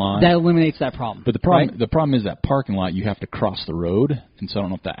parking lot. That eliminates that problem. But the problem is that parking lot, you have to cross the road, and so I don't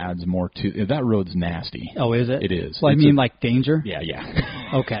know if that adds more to. That road's nasty. Oh, is it? It is. Well, like danger? Yeah.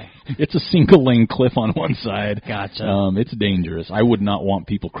 Okay. It's a single lane cliff on one side. Gotcha. It's dangerous. I would not want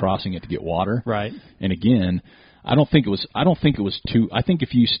people crossing it to get water. Right. And again, I don't think it was too. I think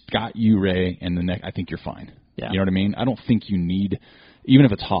if you got Ray and the neck, I think you're fine. Yeah. You know what I mean? I don't think you need, even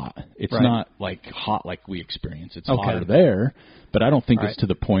if it's hot. It's not like hot like we experience. It's hotter there, but I don't think it's to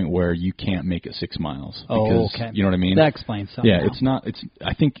the point where you can't make it 6 miles. Because, you know what I mean? That explains something. Yeah, it's not.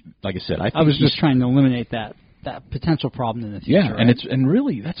 I think, like I said, I was just trying to eliminate that potential problem in the future. Yeah, right? and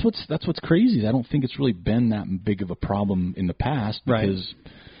really that's what's crazy. I don't think it's really been that big of a problem in the past because.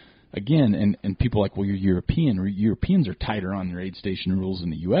 Right. Again, and people are like, well, you're European. Europeans are tighter on their aid station rules than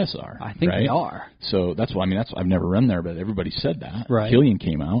the U.S. are. I think they are. So that's why. I've never run there, but everybody said that. Right. Killian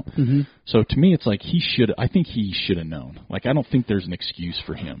came out. Mm-hmm. So to me, it's like I think he should have known. Like I don't think there's an excuse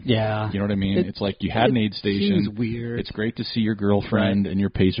for him. Yeah. You know what I mean? It's like you had an aid station. Seems weird. It's great to see your girlfriend and your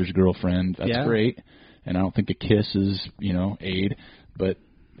Pacer's girlfriend. That's great. And I don't think a kiss is aid, but.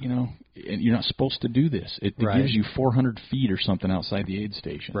 And you're not supposed to do this. It gives you 400 feet or something outside the aid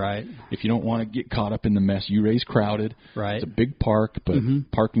station. Right. If you don't want to get caught up in the mess, Ray's crowded. Right. It's a big park, but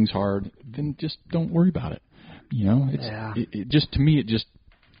parking's hard. Then just don't worry about it. It just to me it just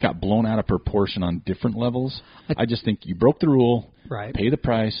got blown out of proportion on different levels. I just think you broke the rule. Right. Pay the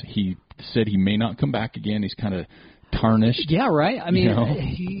price. He said he may not come back again. He's kind of tarnished. Yeah. Right. I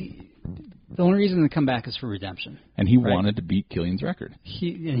mean, the only reason to come back is for redemption. And he wanted to beat Killian's record.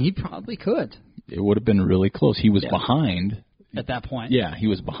 He probably could. It would have been really close. He was behind. At that point. Yeah, he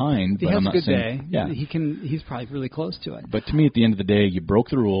was behind. He but has I'm a not good saying, day. Yeah. He's probably really close to it. But to me, at the end of the day, you broke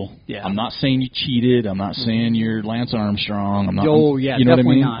the rule. Yeah. I'm not saying you cheated. I'm not saying you're Lance Armstrong. I'm not. Oh, yeah, you know what I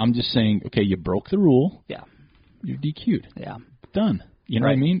definitely mean? not. I'm just saying, okay, you broke the rule. Yeah. You're DQ'd. Yeah. Done. You know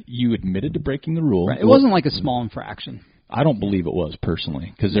what I mean? You admitted to breaking the rule. Right. It wasn't like a small infraction. I don't believe it was,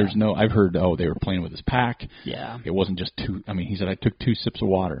 personally, because there's no. I've heard, they were playing with his pack. Yeah. It wasn't just two. I mean, he said I took 2 sips of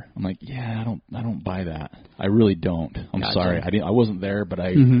water. I'm like, yeah, I don't buy that. I really don't. I'm sorry. I wasn't there, but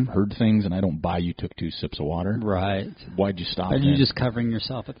I heard things, and I don't buy you took 2 sips of water. Right. Why'd you stop? Are then? you just covering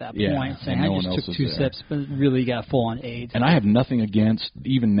yourself at that point, saying and no I one just else took was 2 there. sips, but really got full on AIDS. And I have nothing against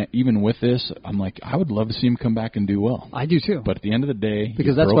even with this. I'm like, I would love to see him come back and do well. I do too. But at the end of the day,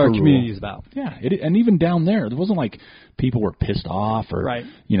 because that's what our community is about. Yeah, and even down there, it wasn't like people were pissed off or it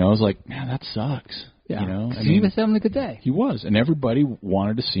was like, man, that sucks. Yeah. You know, he was having a good day. He was, and everybody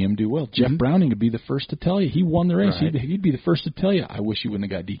wanted to see him do well. Jeff Browning would be the first to tell you he won the race. Right. He'd be the first to tell you, I wish he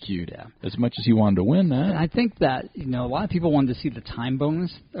wouldn't have got DQ'd. Yeah. As much as he wanted to win that. And I think that a lot of people wanted to see the time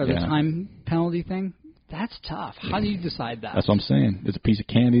bonus or the time penalty thing. That's tough. How do you decide that? That's what I'm saying. It's a piece of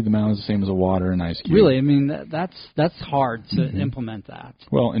candy. The amount is the same as a water and ice cube. Really, I mean that's hard to implement that.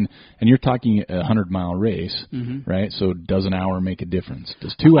 Well, and you're talking a 100-mile race, right? So does an hour make a difference?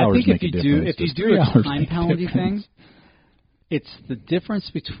 Does 2 hours make a difference? If you do a time penalty thing, it's the difference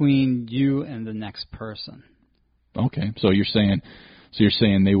between you and the next person. Okay, so you're saying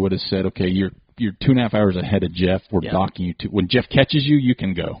they would have said, okay, you're 2.5 hours ahead of Jeff. We're docking you. When Jeff catches you, you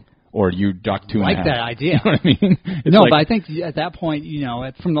can go. Or you dock 2.5. I like that idea. You know what I mean? But I think at that point,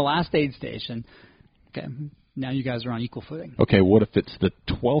 from the last aid station, okay, now you guys are on equal footing. Okay, what if it's the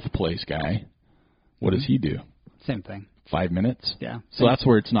 12th place guy? What does he do? Same thing. 5 minutes? Yeah. So that's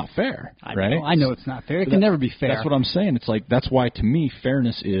where it's not fair, right? I know it's not fair. It can never be fair. That's what I'm saying. It's like, that's why, to me,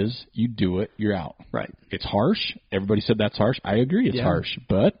 fairness is you do it, you're out. Right. It's harsh. Everybody said that's harsh. I agree it's harsh.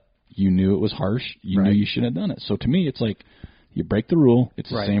 But you knew it was harsh. You knew you shouldn't have done it. So to me, it's like, you break the rule. It's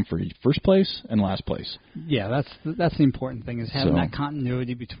the same for first place and last place. Yeah, that's the important thing, is having that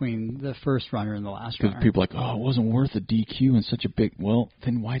continuity between the first runner and the last runner. Because people are like, it wasn't worth a DQ in such a big. Well,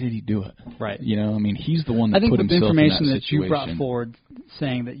 then why did he do it? Right. I mean, he's the one that put himself in that situation. I think with the information that you brought forward,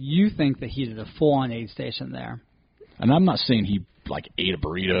 saying that you think that he did a full-on aid station there. And I'm not saying he ate a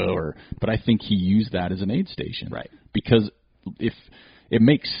burrito, but I think he used that as an aid station. Right. Because if it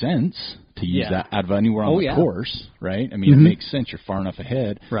makes sense to use that out of anywhere on the course, right? I mean, it makes sense. You're far enough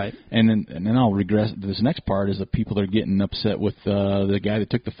ahead, right? And then I'll regress. This next part is the people that are getting upset with the guy that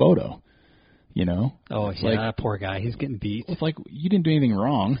took the photo. It's that poor guy. He's getting beat. It's like you didn't do anything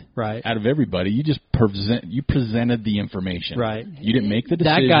wrong, right? Out of everybody, you just presented the information, right? You didn't make the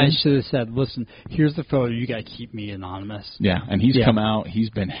decision. That guy should have said, "Listen, here's the photo. You got to keep me anonymous." Yeah, and he's come out. He's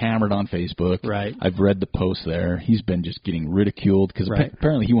been hammered on Facebook. Right. I've read the post there. He's been just getting ridiculed because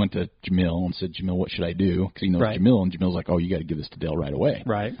apparently he went to Jamil and said, "Jamil, what should I do?" Because he knows Jamil, and Jamil's like, "Oh, you got to give this to Dale right away."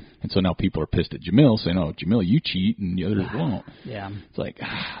 Right. And so now people are pissed at Jamil, saying, "Oh, Jamil, you cheat, and the others won't." Yeah. It's like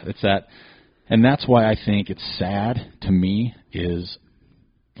it's that. And that's why I think it's sad to me is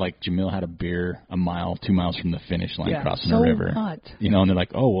like Jamil had a beer 2 miles from the finish line crossing the river. What? And they're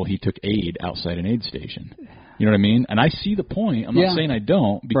like, oh, well, he took aid outside an aid station. You know what I mean? And I see the point. I'm not saying I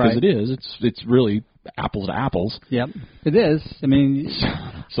don't, because it is. It's really apples to apples. Yep, it is. I mean,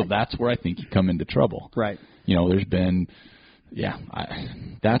 so that's where I think you come into trouble. Right. There's been,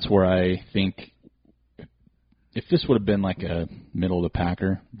 that's where I think. If this would have been like a middle of the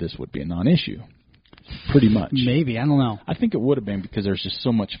packer, this would be a non-issue, pretty much. Maybe, I don't know. I think it would have been because there's just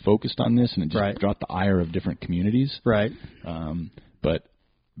so much focused on this, and it just brought the ire of different communities. Right. But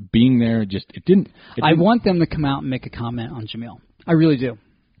being there, it didn't. I want them to come out and make a comment on Jamil. I really do.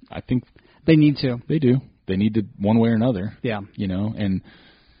 I think they need to. They do. They need to, one way or another. Yeah. And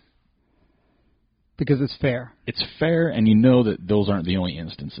because it's fair. It's fair, and that those aren't the only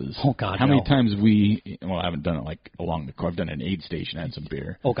instances. Oh, God, How many times I haven't done it along the course. I've done an aid station, had some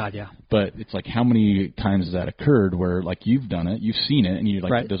beer. Oh, God, yeah. But it's like, how many times has that occurred where, you've done it, you've seen it, and you're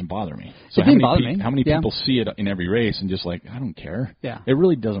like, it doesn't bother me. So it didn't bother me. How many people see it in every race and just like, I don't care. Yeah. It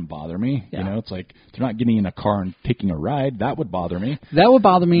really doesn't bother me. Yeah. It's like, they're not getting in a car and taking a ride. That would bother me. That would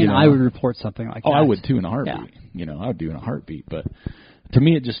bother me, and I would report something like that. Oh, I would, too, in a heartbeat. Yeah. I would do in a heartbeat. But to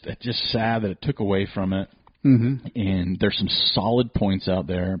me, it's just sad that it took away from it. Mm-hmm. And there's some solid points out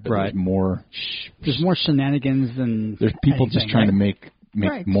there, but there's more. There's more shenanigans than there's people anything, just trying to make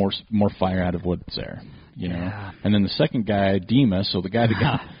right. more fire out of what's there, know. And then the second guy, Dima. So the guy that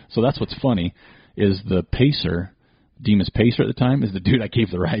got so that's what's funny is the pacer Demas Pacer at the time is the dude I gave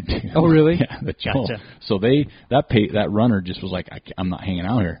the ride to. Oh, really? Yeah, the Joel. Gotcha. So that runner just was like, I'm not hanging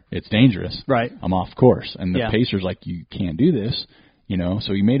out here. It's dangerous. Right. I'm off course. And the Yeah. Pacer's like, you can't do this,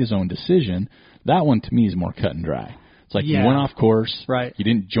 So he made his own decision. That one to me is more cut and dry. It's like Yeah. you went off course. Right. You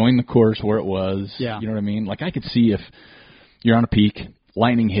didn't join the course where it was. Yeah. You know what I mean? Like I could see if you're on a peak,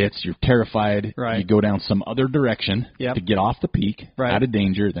 lightning hits, you're terrified, Right. you go down some other direction Yep. to get off the peak, Right. out of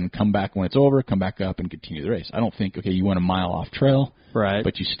danger, then come back when it's over, come back up and continue the race. I don't think, okay, you went a mile off trail, Right.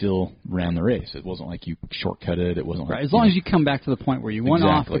 but you still ran the race. It wasn't like you shortcutted. It wasn't like, Right. As long as you come back to the point where you went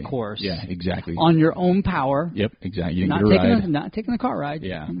off Exactly. the course. Yeah, exactly. On your own power. Yep, exactly. You Not didn't get a ride. not taking a car ride.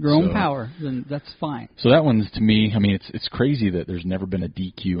 Yeah, Your own so- power. Then that's fine. So that one's, to me, I mean, it's crazy that there's never been a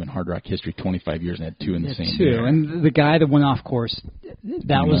DQ in Hard Rock history, 25 years, and had two in the Yeah, same too. year. And the guy that went off course,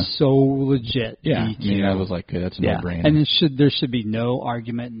 that was so legit. Yeah, DQ. I mean, I was like, okay, that's a no-brainer. And there should be no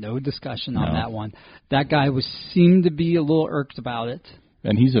argument, no discussion on No. that one. That guy seemed to be a little irked about it.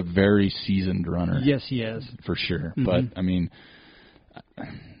 And he's a very seasoned runner. Yes, he is. For sure. Mm-hmm. But, I mean,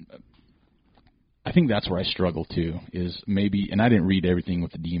 I think that's where I struggle, too, is maybe, and I didn't read everything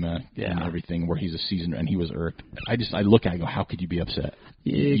with the DEMA and everything where he's a seasoned, and he was irked. I look at it and go, how could you be upset?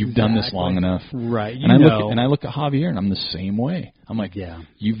 You've done this long enough. Right. And I look at Javier, and I'm the same way. I'm like,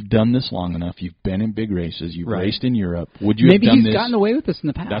 you've done this long enough. You've been in big races. You've raced in Europe. Would you Maybe have done he's this? gotten away with this in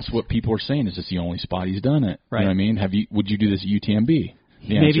the past. That's what people are saying. Is this the only spot he's done it? Right. You know what I mean? Would you do this at UTMB?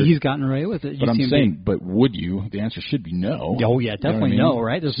 Maybe he's gotten away with it. But UTMB. I'm saying, but would you? The answer should be no. Oh, yeah, definitely You know what I mean? no,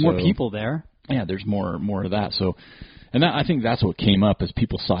 right? There's more people there. Yeah, there's more of that. So, and I think that's what came up as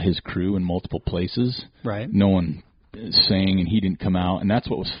people saw his crew in multiple places. Right. No one sang, and he didn't come out. And that's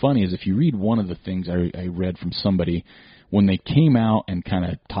what was funny is if you read one of the things I read from somebody, when they came out and kind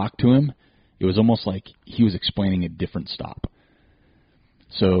of talked to him, it was almost like he was explaining a different stop.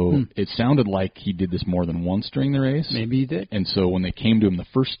 So it sounded like he did this more than once during the race. Maybe he did. And so when they came to him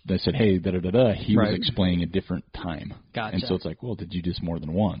they said, hey, da-da-da-da, he was explaining a different time. Gotcha. And so it's like, well, did you do this more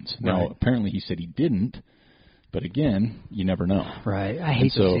than once? Right. Now, apparently he said he didn't, but again, you never know. Right. I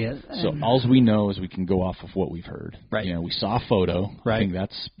hate to see it. So all we know is we can go off of what we've heard. Right. We saw a photo. Right. I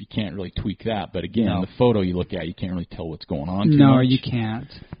think you can't really tweak that. But again, No. the photo you look at, you can't really tell what's going on too No, much. you can't.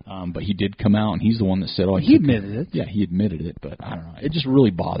 But he did come out, and he's the one that said, "Oh, He admitted it. Yeah, he admitted it, but I don't know. It just really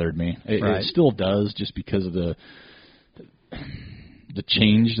bothered me. It still does, just because of the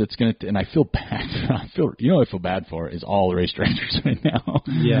change that's going to. And I feel bad. I feel bad for is all the race directors right now.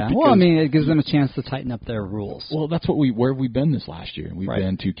 Yeah. Well, I mean, it gives them a chance to tighten up their rules. Well, that's where have we been this last year? We've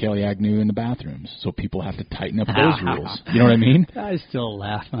been to Kelly Agnew in the bathrooms, so people have to tighten up those rules. You know what I mean? I still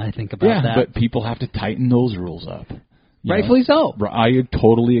laugh when I think about that. But people have to tighten those rules up. Rightfully so. I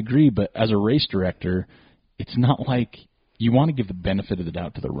totally agree, but as a race director, it's not like you want to give the benefit of the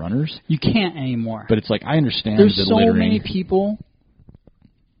doubt to the runners. You can't anymore. But it's like, I understand There's the so littering. many people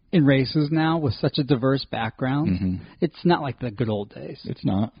in races now with such a diverse background. Mm-hmm. It's not like the good old days. It's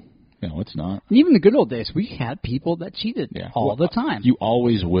not. No, it's not. And even the good old days, we had people that cheated all the time. You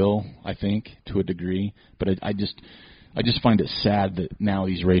always will, I think, to a degree. But I just find it sad that now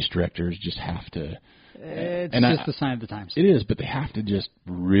these race directors just have to. It's just a sign of the times. It is, but they have to just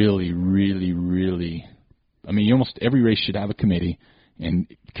really, really, really. I mean, almost every race should have a committee, and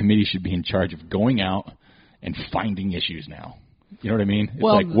the committee should be in charge of going out and finding issues now. You know what I mean? It's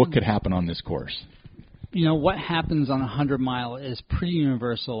like, what could happen on this course? You know, what happens on a 100-mile is pretty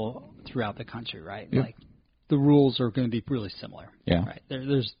universal throughout the country, right? Yep. Like, the rules are going to be really similar. Yeah. Right?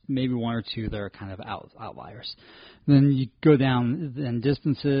 There's maybe one or two that are kind of outliers. Then you go down in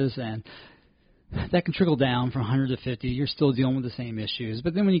distances, and that can trickle down from 100 to 50. You're still dealing with the same issues.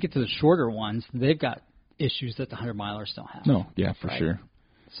 But then when you get to the shorter ones, they've got issues that the 100-milers don't have. No, yeah, for sure.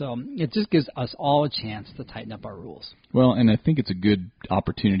 So it just gives us all a chance to tighten up our rules. Well, and I think it's a good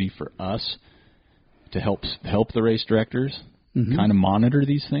opportunity for us to help the race directors kind of monitor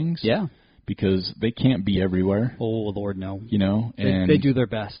these things. Yeah. Because they can't be everywhere. Oh, Lord, no. And they do their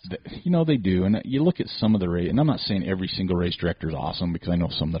best. They do. And you look at some of the race, and I'm not saying every single race director is awesome, because I know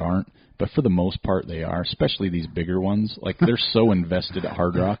some that aren't, but for the most part they are, especially these bigger ones. Like, they're so invested at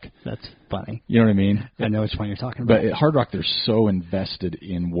Hard Rock. That's funny. You know what I mean? I know which one you're talking about. But at Hard Rock, they're so invested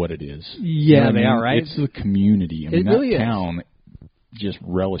in what it is. Yeah, you know they are, right? It's the community. I mean, it really that town just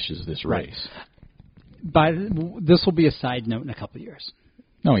relishes this race. This will be a side note in a couple of years.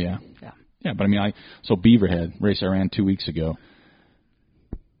 Oh, yeah. Yeah. Yeah, but I mean, so Beaverhead, race I ran 2 weeks ago,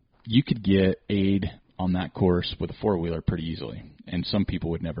 you could get aid on that course with a four-wheeler pretty easily. And some people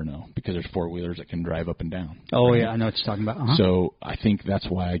would never know, because there's four-wheelers that can drive up and down. Oh, right? yeah, I know what you're talking about. Uh-huh. So I think that's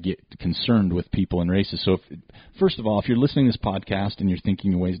why I get concerned with people in races. So first of all, if you're listening to this podcast and you're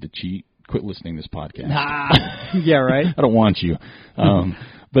thinking of ways to cheat, quit listening to this podcast. Yeah, right. I don't want you.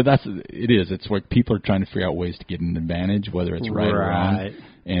 But it is. It's where people are trying to figure out ways to get an advantage, whether it's right or wrong.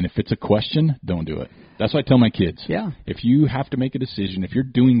 And if it's a question, don't do it. That's what I tell my kids. Yeah. If you have to make a decision, if you're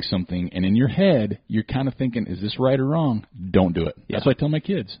doing something and in your head you're kind of thinking, is this right or wrong? Don't do it. Yeah. That's what I tell my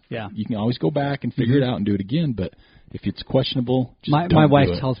kids. Yeah. You can always go back and figure it out and do it again, but if it's questionable, just don't my wife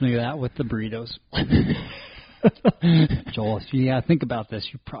do it. tells me that with the burritos. Joel, if you think about this,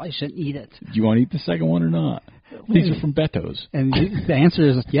 you probably shouldn't eat it. Do you want to eat the second one or not? These are from Beto's. And the answer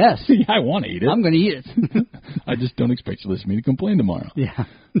is yes. Yeah, I want to eat it. I'm going to eat it. I just don't expect you to listen to me to complain tomorrow. Yeah.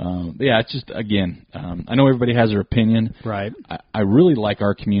 Yeah, it's just, again, I know everybody has their opinion. Right. I really like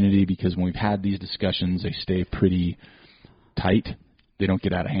our community because when we've had these discussions, they stay pretty tight. They don't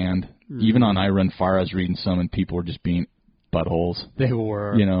get out of hand. Even on I Run Far, I was reading some, and people were just being buttholes. They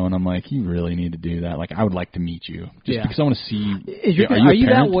were. You know, and I'm like, you really need to do that. Like, I would like to meet you. Just because I want to see. Are you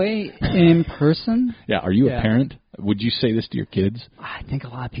that way in person? Yeah, are you a parent? Would you say this to your kids? I think a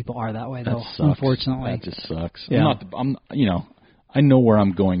lot of people are that way, though, sucks. unfortunately. That just sucks. Yeah. I know where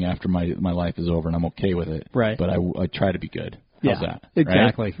I'm going after my life is over, and I'm okay with it. Right. But I try to be good. How's that?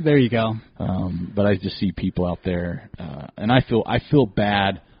 Exactly. Right? There you go. But I just see people out there, and I feel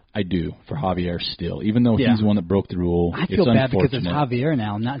bad. I do for Javier still, even though he's the one that broke the rule. I feel bad because it's unfortunate. Javier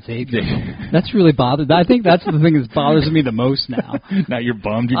now, not Xavier. That's really bothered. I think that's the thing that bothers me the most now. Now you're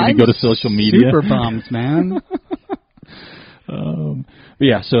bummed. You're going to go to social media. Super bummed, man. But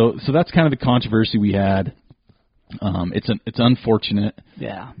yeah, so that's kind of the controversy we had. It's unfortunate.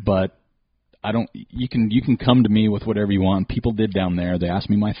 Yeah. But I don't. You can come to me with whatever you want. People did down there. They asked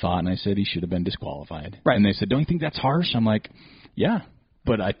me my thought, and I said he should have been disqualified. Right. And they said, "Don't you think that's harsh?" I'm like, "Yeah,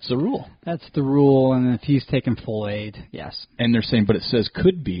 but it's a rule." That's the rule, and if he's taking full aid, yes. And they're saying, "But it says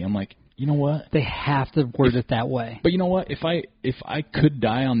could be." I'm like, you know what? They have to word it that way. But you know what? If I could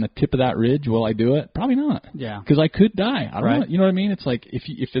die on the tip of that ridge, will I do it? Probably not. Yeah. Because I could die. I don't know. You know what I mean? It's like if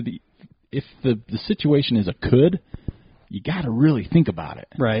the situation is a could, you got to really think about it.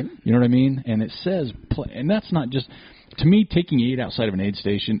 Right. You know what I mean? And it says, and that's not just, to me, taking aid outside of an aid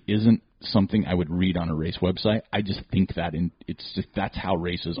station isn't something I would read on a race website. I just think that it's just, that's how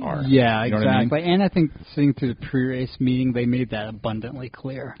races are. Yeah, you know exactly. what I mean? And I think sitting through the pre-race meeting, they made that abundantly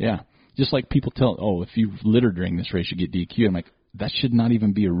clear. Yeah. Just like people tell, if you litter during this race, you get DQ. I'm like, that should not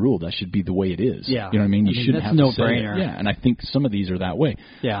even be a rule. That should be the way it is. Yeah. You know what I mean? You shouldn't have to say no-brainer. it. Yeah, and I think some of these are that way.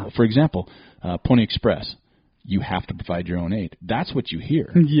 Yeah. For example, Pony Express. You have to provide your own aid. That's what you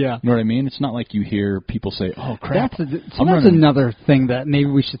hear. Yeah. You know what I mean? It's not like you hear people say, oh, crap. That's another thing that maybe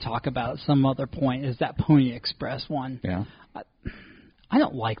we should talk about at some other point is that Pony Express one. Yeah. I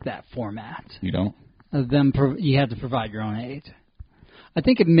don't like that format. You don't? You have to provide your own aid. I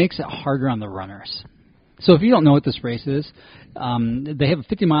think it makes it harder on the runners. So if you don't know what this race is, they have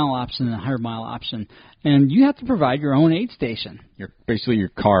a 50-mile option and a 100-mile option, and you have to provide your own aid station. Basically, your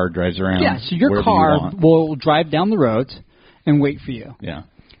car drives around. Yeah, so your car will drive down the road and wait for you. Yeah.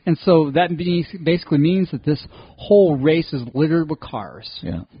 And so that basically means that this whole race is littered with cars.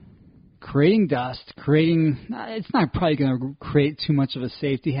 Yeah. Creating dust, it's not probably going to create too much of a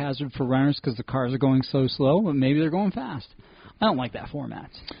safety hazard for runners because the cars are going so slow, but maybe they're going fast. I don't like that format.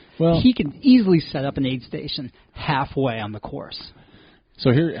 Well, he can easily set up an aid station halfway on the course.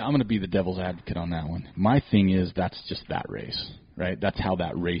 So here, I'm going to be the devil's advocate on that one. My thing is that's just that race, right? That's how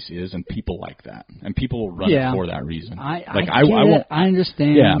that race is, and people like that, and people will run it for that reason. I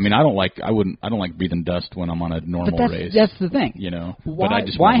understand. Yeah, I mean, I don't like breathing dust when I'm on a normal race. That's the thing. You know,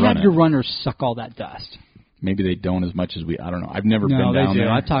 why have your runners suck all that dust? Maybe they don't as much as we. I don't know. I've never been down there. No, they do.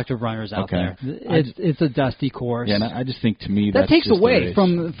 I've talked to runners out there. It's a dusty course. Yeah, and I just think to me that takes away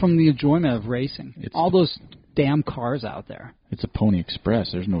from the enjoyment of racing. All those damn cars out there. It's a Pony Express.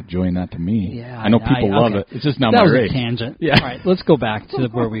 There's no joy in that to me. Yeah, I know people love it. It's just not my race. That was a tangent. Yeah. All right, let's go back to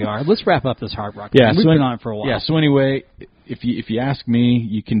where we are. Let's wrap up this Hard Rock. Yeah, we've been on it for a while. Yeah. So anyway, if you ask me,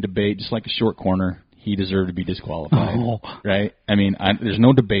 you can debate just like a short corner. He deserved to be disqualified, right? I mean, there's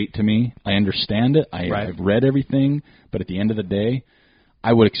no debate to me. I understand it. I've read everything, but at the end of the day,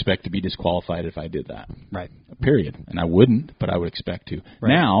 I would expect to be disqualified if I did that. Right. Period. And I wouldn't, but I would expect to.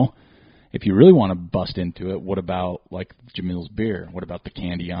 Right. Now, if you really want to bust into it, what about like Jamil's beer? What about the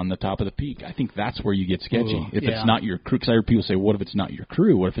candy on the top of the peak? I think that's where you get sketchy. If it's not your crew, because I hear people say, what if it's not your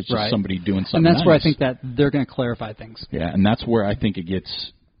crew? What if it's just somebody doing something And that's where I nice? think that they're going to clarify things. Yeah, and that's where I think it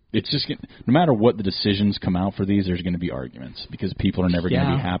gets... It's just no matter what the decisions come out for these, there's going to be arguments because people are never going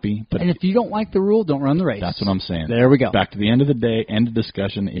to be happy. But and if you don't like the rule, don't run the race. That's what I'm saying. There we go. Back to the end of the day, end of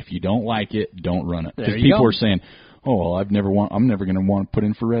discussion. If you don't like it, don't run it. Because people are saying, "Oh, well, I'm never going to want to put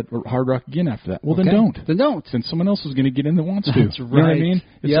in for Hard Rock again after that." Well, then don't. Then don't. Then someone else is going to get in that wants to. That's right. You know what I mean?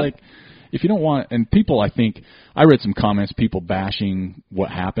 It's like if you don't want, and people, I think, I read some comments, people bashing what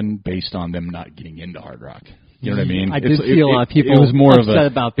happened based on them not getting into Hard Rock. You know what I mean? I did see a lot of people it was more upset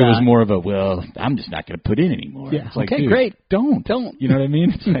about that. It was more of a, well, I'm just not going to put in anymore. Yeah. It's like, okay, dude, great. Don't. Don't. You know what I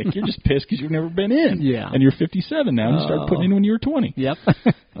mean? It's like, you're just pissed because you've never been in. Yeah. And you're 57 now, and you started putting in when you were 20. Yep.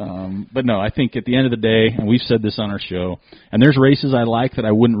 But no, I think at the end of the day, and we've said this on our show, and there's races I like that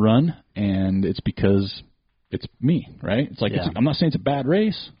I wouldn't run, and it's because it's me, right? It's like, I'm not saying it's a bad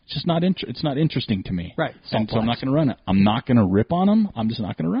race. It's just not it's not interesting to me. Right. And so I'm not going to run it. I'm not going to rip on them. I'm just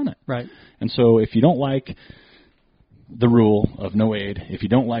not going to run it. Right. And so if you don't like the rule of no aid, if you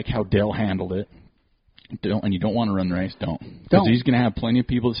don't like how Dale handled it, and you don't want to run the race, don't. Because he's going to have plenty of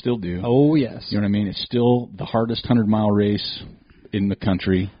people that still do. Oh, yes. You know what I mean? It's still the hardest 100-mile race in the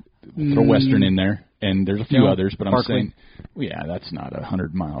country. Throw Western in there, and there's a few others, but I'm saying, well, yeah, that's not a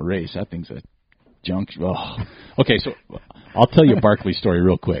 100-mile race. That thing's a junk. Oh. Okay, so I'll tell you a Barkley story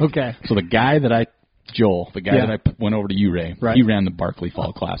real quick. Okay. So the guy that I went over to you, Ray, he ran the Barkley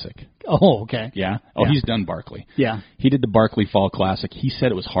Fall Classic. Oh, okay. Yeah? Oh, he's done Barkley. Yeah. He did the Barkley Fall Classic. He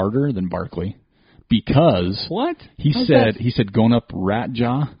said it was harder than Barkley because he said going up Rat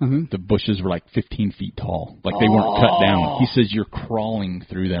Jaw, the bushes were like 15 feet tall. Like they weren't cut down. He says you're crawling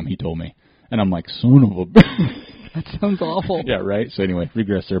through them, he told me. And I'm like, son of a... That sounds awful. Yeah, right? So anyway,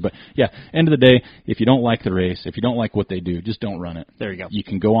 regress there. But yeah, end of the day, if you don't like the race, if you don't like what they do, just don't run it. There you go. You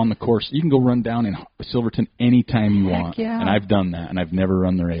can go on the course. You can go run down in Silverton anytime you want. Yeah. And I've done that, and I've never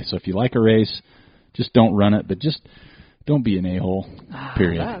run the race. So if you like a race, just don't run it, but just don't be an a-hole,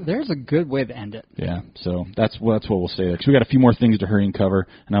 period. There's a good way to end it. Yeah, so that's what we'll say there. 'Cause we got a few more things to hurry and cover.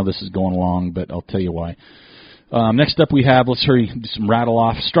 I know this is going along, but I'll tell you why. Next up we have, let's hurry, do some rattle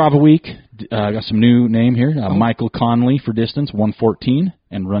off. Strava Week, got some new name here. Michael Conley for distance, 1:14,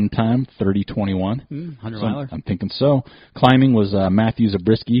 and run time, 30:21. 100-miler. I'm thinking so. Climbing was Matthew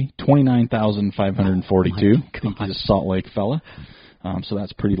Zabriskie, 29,542. I think he's a Salt Lake fella. So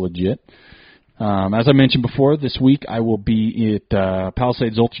that's pretty legit. As I mentioned before, this week I will be at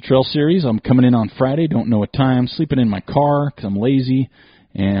Palisades Ultra Trail Series. I'm coming in on Friday, don't know what time, sleeping in my car because I'm lazy.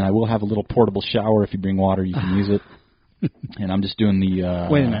 And I will have a little portable shower. If you bring water, you can use it. And I'm just doing the...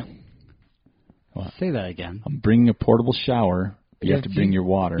 Wait a minute. What? Say that again. I'm bringing a portable shower, but you have to bring your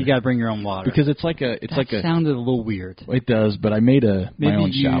water. You got to bring your own water. Because it's like a... That sounded a little weird. It does, but I made my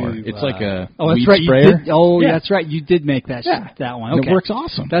own shower. It's like a weed right. sprayer. That's right. You did make that that one. Okay. And it works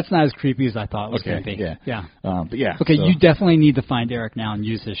awesome. That's not as creepy as I thought it was going to be. Yeah. But okay, so, you definitely need to find Eric now and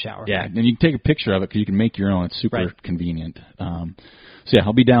use his shower. Yeah, and you can take a picture of it because you can make your own. It's super convenient. So, yeah,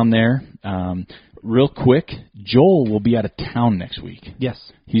 I'll be down there. Real quick, Joel will be out of town next week. Yes.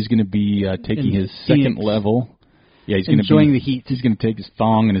 He's going to be taking his second level. Yeah, he's going to be enjoying the heat. He's going to take his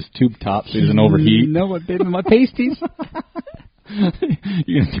thong and his tube top so he doesn't overheat. No, what, baby, my pasties.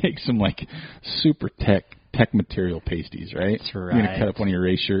 You're going to take some, like, super tech material pasties, right? That's right. You're going to cut up one of your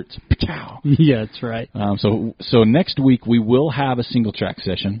race shirts. Yeah, that's right. So next week we will have a single track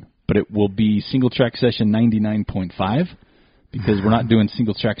session, but it will be single track session 99.5. Because we're not doing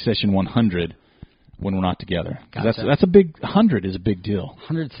single track session 100 when we're not together. Gotcha. That's a big 100 is a big deal.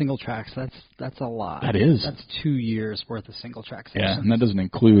 100 single tracks. That's a lot. That is. That's 2 years worth of single track sessions. Yeah, and that doesn't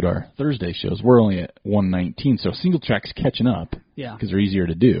include our Thursday shows. We're only at 119, so single track's catching up. Yeah. Because they're easier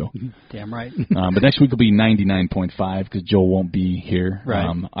to do. Damn right. But next week will be 99.5 because Joel won't be here. Right.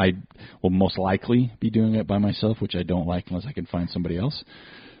 I will most likely be doing it by myself, which I don't like unless I can find somebody else.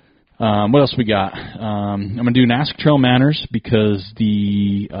 What else we got? I'm going to do Ask Trail Manners because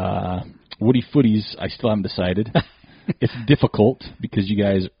the Woody Footies, I still haven't decided. It's difficult because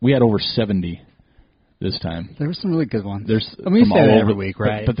we had over 70 this time. There were some really good ones. We say that every week,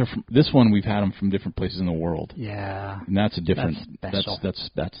 right? But this one we've had them from different places in the world. Yeah. And that's a different. That's special.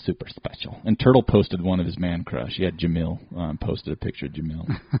 That's super special. And Turtle posted one of his man crush. He had Jamil. Posted a picture of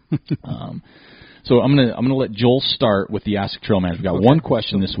Jamil. So I'm gonna let Joel start with the Ask Trail Manners. We've got one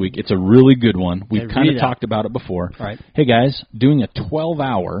question this week. It's a really good one. We've kind of talked about it before. Right. Hey guys, doing a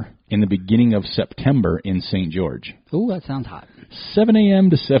 12-hour in the beginning of September in St. George. Ooh, that sounds hot. 7 a.m.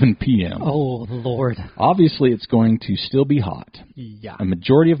 to 7 p.m. Oh, Lord. Obviously, it's going to still be hot. Yeah. A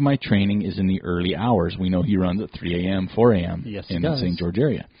majority of my training is in the early hours. We know he runs at 3 a.m., 4 a.m. in the St. George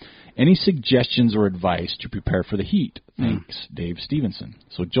area. Any suggestions or advice to prepare for the heat? Thanks, Dave Stevenson.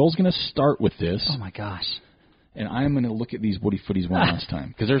 So Joel's going to start with this. Oh, my gosh. And I'm going to look at these Woody Footies one last time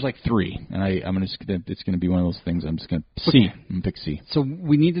because there's like 3, and it's going to be one of those things. I'm just going to see. I'm going to pick C. So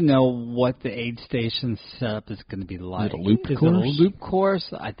we need to know what the aid station setup is going to be like. Is it a loop course? Is it a loop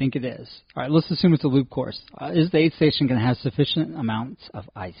course? I think it is. All right, let's assume it's a loop course. Is the aid station going to have sufficient amounts of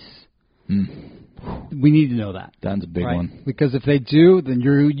ice? We need to know that. That's a big one. Because if they do, then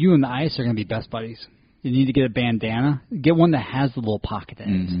you and the ice are going to be best buddies. You need to get a bandana. Get one that has the little pocket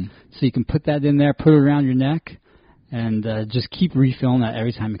in it. So you can put that in there, put it around your neck, and just keep refilling that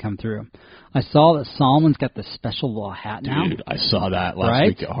every time you come through. I saw that Salomon's got this special little hat now. Dude, I saw that last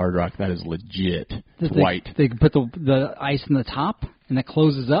week at Hard Rock. That is legit. It's white. They can put the ice in the top, and it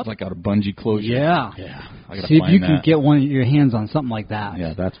closes up. It's like out of bungee closure. Yeah. Yeah. I gotta See if you find can that. get your hands on something like that.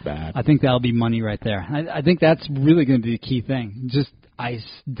 Yeah, that's bad. I think that'll be money right there. I think that's really going to be the key thing. Just ice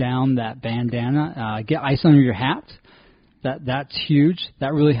down that bandana. Get ice under your hat. That's huge.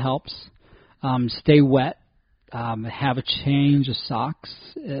 That really helps. Stay wet. Have a change of socks.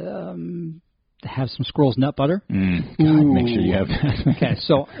 Have some squirrel's nut butter. God, make sure you have that. Okay,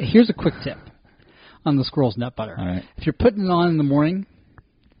 so here's a quick tip on the squirrel's nut butter. All right. If you're putting it on in the morning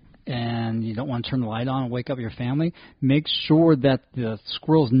and you don't want to turn the light on and wake up your family, make sure that the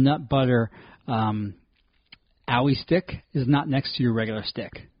squirrel's nut butter owie stick is not next to your regular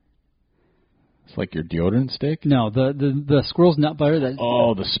stick. It's like your deodorant stick? No, the squirrel's nut butter.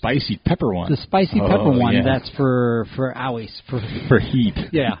 Oh, the spicy pepper one. The spicy pepper one, yeah. that's for owies. For heat.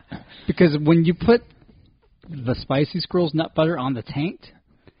 Yeah, because when you put the spicy squirrel's nut butter on the taint,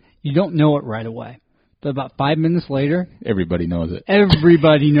 you don't know it right away. But about 5 minutes later, everybody knows it.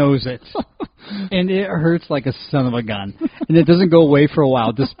 Everybody knows it. And it hurts like a son of a gun. And it doesn't go away for a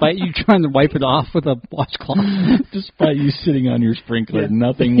while, despite you trying to wipe it off with a washcloth. Despite you sitting on your sprinkler,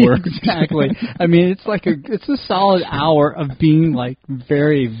 nothing works. Exactly. I mean, it's a solid hour of being like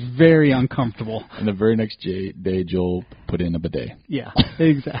very, very uncomfortable. And the very next day, Joel put in a bidet. Yeah,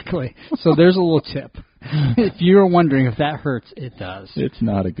 exactly. So there's a little tip. If you're wondering if that hurts, it does. It's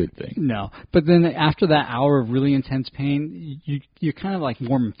not a good thing. No. But then after that hour of really intense pain, you're kind of like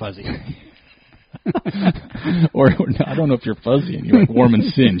warm and fuzzy. or I don't know if you're fuzzy and you're like warm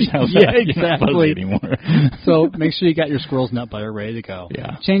and singed. How's yeah, that? Exactly. You're not fuzzy anymore. So make sure you got your squirrel's nut butter ready to go.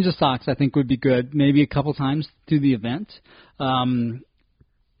 Yeah. Change the socks, I think, would be good. Maybe a couple times through the event.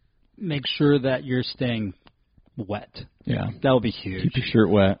 Make sure that you're staying wet. Yeah. That would be huge. Keep your shirt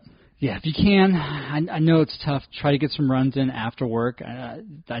wet. Yeah, if you can. I know it's tough. Try to get some runs in after work.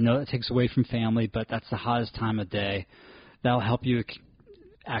 I know it takes away from family, but that's the hottest time of day. That'll help you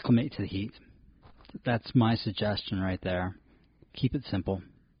acclimate to the heat. That's my suggestion right there. Keep it simple.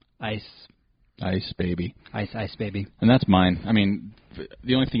 Ice. Ice, baby. Ice, baby. And that's mine. I mean,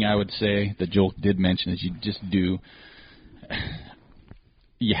 the only thing I would say that Joel did mention is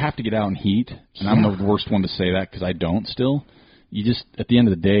you have to get out in heat. And I'm the worst one to say that because I don't still. You just, at the end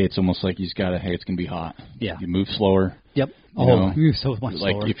of the day, it's almost like you just gotta, hey, it's gonna be hot. Yeah. You move slower. Yep. You move so much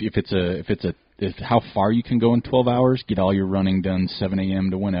slower. Like if how far you can go in 12 hours, get all your running done 7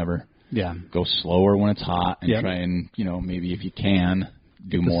 a.m. to whenever. Yeah. Go slower when it's hot and try and, maybe if you can,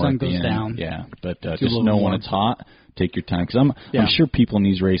 do more at the end. The sun goes down. Yeah. But just know when it's hot, take your time. Because I'm sure people in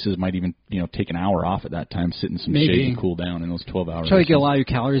these races might even, take an hour off at that time, sit in some shade and cool down in those 12 hours. Try to get a lot of your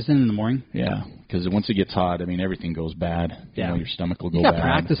calories in the morning. Yeah. Because once it gets hot, I mean, everything goes bad. Yeah. Your stomach will go bad. You got to bad.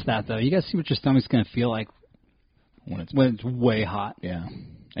 practice that, though. You got to see what your stomach's going to feel like when it's way hot. Yeah.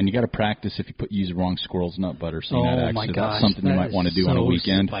 And you got to practice if you use the wrong squirrel's nut butter. So my gosh, that's something you might want to do on a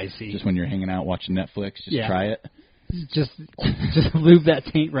weekend. Spicy. Just when you're hanging out watching Netflix, try it. Just lube that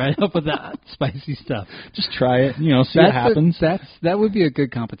taint right up with that spicy stuff. Just try it. See what happens. That would be a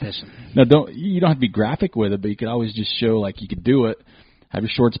good competition. Now, you don't have to be graphic with it, but you could always just show like you could do it. Have your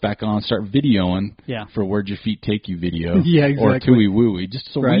shorts back on, start videoing for Where'd Your Feet Take You video. Yeah, exactly. Or Tooey Wooey,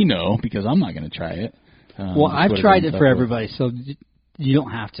 just so we know, because I'm not going to try it. Well, I've tried it for everybody, so you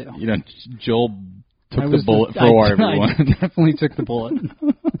don't have to. Joel took the bullet for everyone. I definitely took the bullet.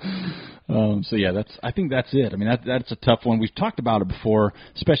 I think that's it. I mean, that's a tough one. We've talked about it before,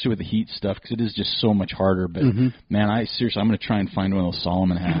 especially with the heat stuff, because it is just so much harder. But, man, I'm going to try and find one of those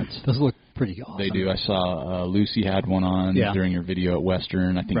Salomon hats. Those look pretty awesome. They do. I saw Lucy had one on during your video at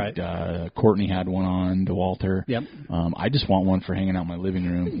Western. I think Courtney had one on, DeWalter. Yep. I just want one for hanging out in my living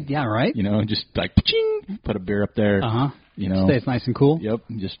room. Yeah, right? Just like, put a beer up there. Uh-huh. Stays nice and cool. Yep.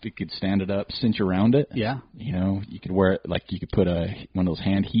 Just you could stand it up, cinch around it. Yeah. You could wear it like you could put one of those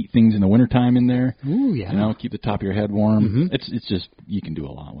hand heat things in the wintertime in there. Ooh, yeah. Keep the top of your head warm. It's just you can do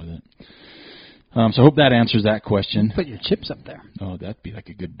a lot with it. So I hope that answers that question. Put your chips up there. Oh, that'd be like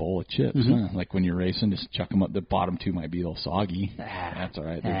a good bowl of chips. Huh? Like when you're racing, just chuck them up. The bottom two might be a little soggy. That's all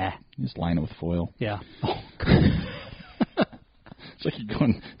right. Just line it with foil. Yeah. Oh,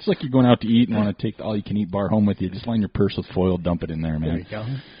 It's like you're going out to eat and want to take the all-you-can-eat bar home with you. Just line your purse with foil, dump it in there, man. There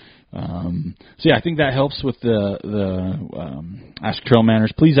you So yeah, I think that helps with the Ask Trail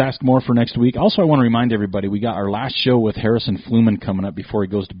Manners. Please ask more for next week. Also, I want to remind everybody we got our last show with Harrison Fluman coming up before he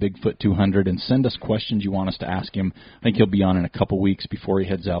goes to Bigfoot 200. And send us questions you want us to ask him. I think he'll be on in a couple weeks before he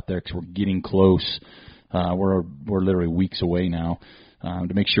heads out there because we're getting close. We're literally weeks away now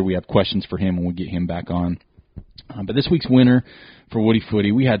to make sure we have questions for him when we get him back on. But this week's winner for Woody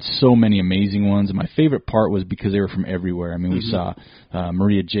Footy, we had so many amazing ones, and my favorite part was because they were from everywhere. I mean, we saw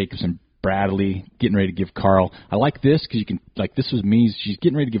Maria Jacobson Bradley getting ready to give Carl. I like this because you can, like, this was me. She's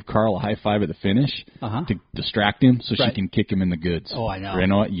getting ready to give Carl a high five at the finish to distract him so she can kick him in the goods. Oh, I know. You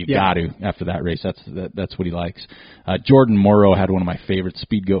know what? You got to after that race. That's what he likes. Jordan Morrow had one of my favorites,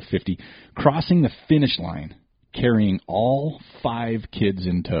 Speed Goat 50, crossing the finish line, carrying all 5 kids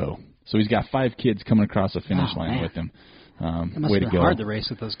in tow. So he's got 5 kids coming across the finish line with him. It must way have to been go. hard to race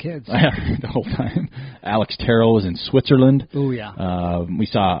with those kids. The whole time. Alex Terrell was in Switzerland. Oh, yeah. We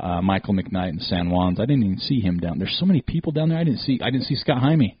saw Michael McKnight in San Juans. I didn't even see him down. There's so many people down there. I didn't see Scott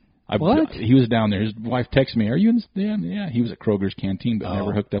Jaime. What? He was down there. His wife texted me, "Are you in?" Yeah. He was at Kroger's Canteen, but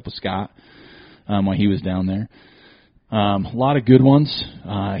never hooked up with Scott while he was down there. A lot of good ones.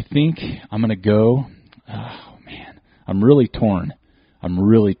 I think I'm going to go. Oh man, I'm really torn,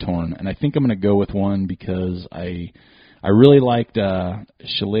 and I think I'm going to go with one because I really liked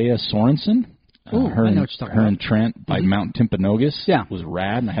Shalea Sorensen. Ooh, her I know what you're talking her about. and Trent by Mount Timpanogos was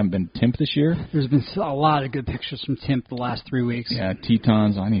rad, and I haven't been to Timp this year. There's been a lot of good pictures from Timp the last 3 weeks. Yeah,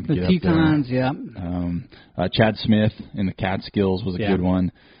 Tetons. I need to get Tetons, up there. Chad Smith in the Catskills was a good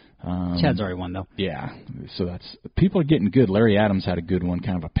one. Chad's already won, though. Yeah, so people are getting good. Larry Adams had a good one,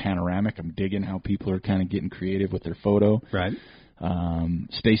 kind of a panoramic. I'm digging how people are kind of getting creative with their photo. Right.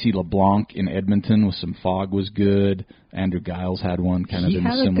 Stacy LeBlanc in Edmonton with some fog was good. Andrew Giles had one kind of in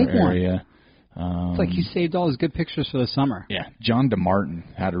a similar area. It's like he saved all his good pictures for the summer. Yeah, John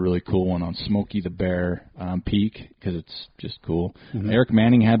DeMartin had a really cool one on Smokey the Bear Peak because it's just cool. Eric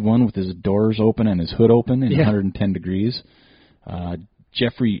Manning had one with his doors open and his hood open in 110 degrees.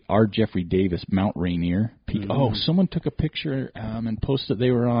 Jeffrey Davis, Mount Rainier Peak. Oh, someone took a picture and posted they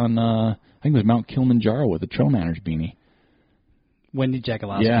were on, I think it was Mount Kilimanjaro with a Trail Manners beanie. Wendy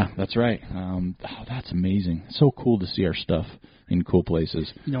Jackowski. Yeah, that's right. That's amazing. So cool to see our stuff in cool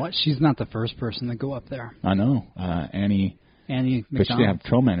places. You know what? She's not the first person to go up there. I know. Annie McDonald. But she didn't have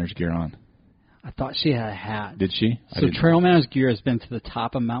Trail Manners gear on. I thought she had a hat. Did she? So Trail Manners gear has been to the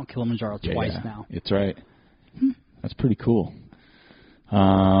top of Mount Kilimanjaro twice now. It's right. That's pretty cool.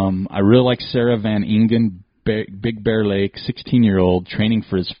 I really like Sarah Van Ingen, Big Bear Lake, 16-year-old, training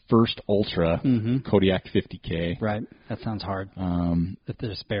for his first ultra, Kodiak 50K. Right. That sounds hard. If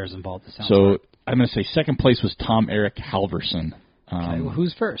there's bears involved, it sounds so hard. I'm going to say second place was Tom Erik Halverson. Okay, well,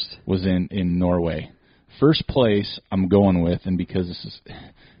 who's first? Was in Norway. First place I'm going with, and because this is...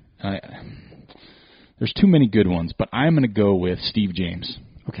 there's too many good ones, but I'm going to go with Steve James.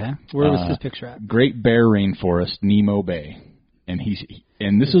 Okay. Where was his picture at? Great Bear Rainforest, Nemo Bay.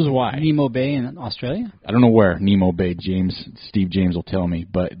 And this is why. Nemo Bay in Australia? I don't know where Nemo Bay. Steve James will tell me.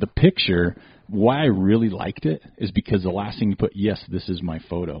 But the picture, why I really liked it is because the last thing you put, yes, this is my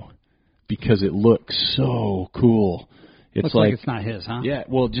photo. Because it looks so cool. Looks like it's not his, huh? Yeah,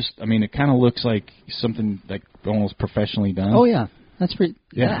 well, it kind of looks like something like almost professionally done. Oh, yeah. That's pretty.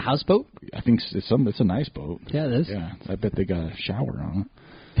 Yeah. Is that a houseboat? I think it's a nice boat. Yeah, it is. Yeah, I bet they got a shower on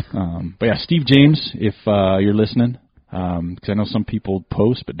it. But yeah, Steve James, if you're listening, because I know some people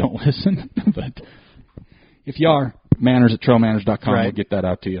post but don't listen. But if you are, manners@trailmanners.com. Right. We'll get that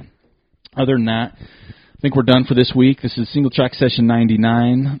out to you. Other than that, I think we're done for this week. This is Single Track Session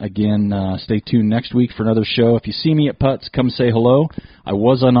 99. Again, stay tuned next week for another show. If you see me at Putts, come say hello. I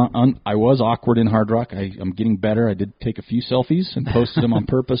was awkward in Hard Rock. I'm getting better. I did take a few selfies and posted them on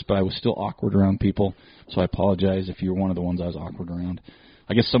purpose, but I was still awkward around people. So I apologize if you were one of the ones I was awkward around.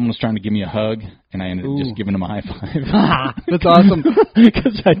 I guess someone was trying to give me a hug, and I ended up just giving them a high five. That's awesome.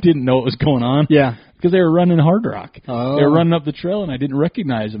 Because I didn't know what was going on. Yeah. Because they were running Hard Rock. Oh. They were running up the trail, and I didn't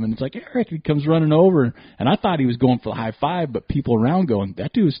recognize him. And it's like, Eric, he comes running over. And I thought he was going for the high five, but people around going,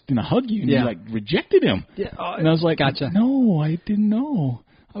 that dude's going to hug you. And you, rejected him. Yeah. And I was like, gotcha. No, I didn't know.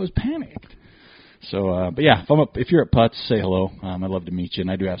 I was panicked. So, but yeah, if you're at Putts, say hello. I'd love to meet you, and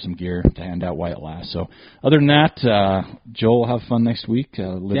I do have some gear to hand out while it lasts. So, other than that, Joel will have fun next week,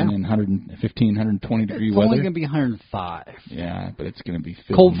 living in 115, 120 degree weather. It's only going to be 105. Yeah, but it's going to be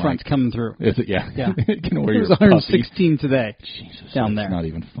cold front's coming through. Is it? Yeah. Yeah. It was 116 today. Jesus, down there. Not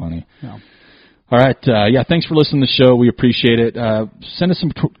even funny. No. All right. Thanks for listening to the show. We appreciate it. Send us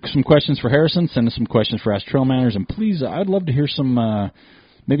some questions for Harrison. Send us some questions for Ask Trail Manners, and please, I'd love to hear some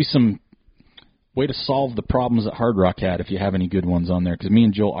maybe some way to solve the problems that Hard Rock had if you have any good ones on there. Because me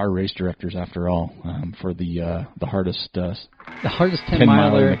and Joel are race directors after all for the hardest 10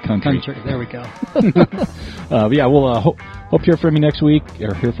 miler in the country. There we go. But yeah, we'll hope to hear from you next week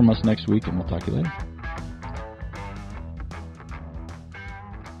or hear from us next week, and we'll talk to you later.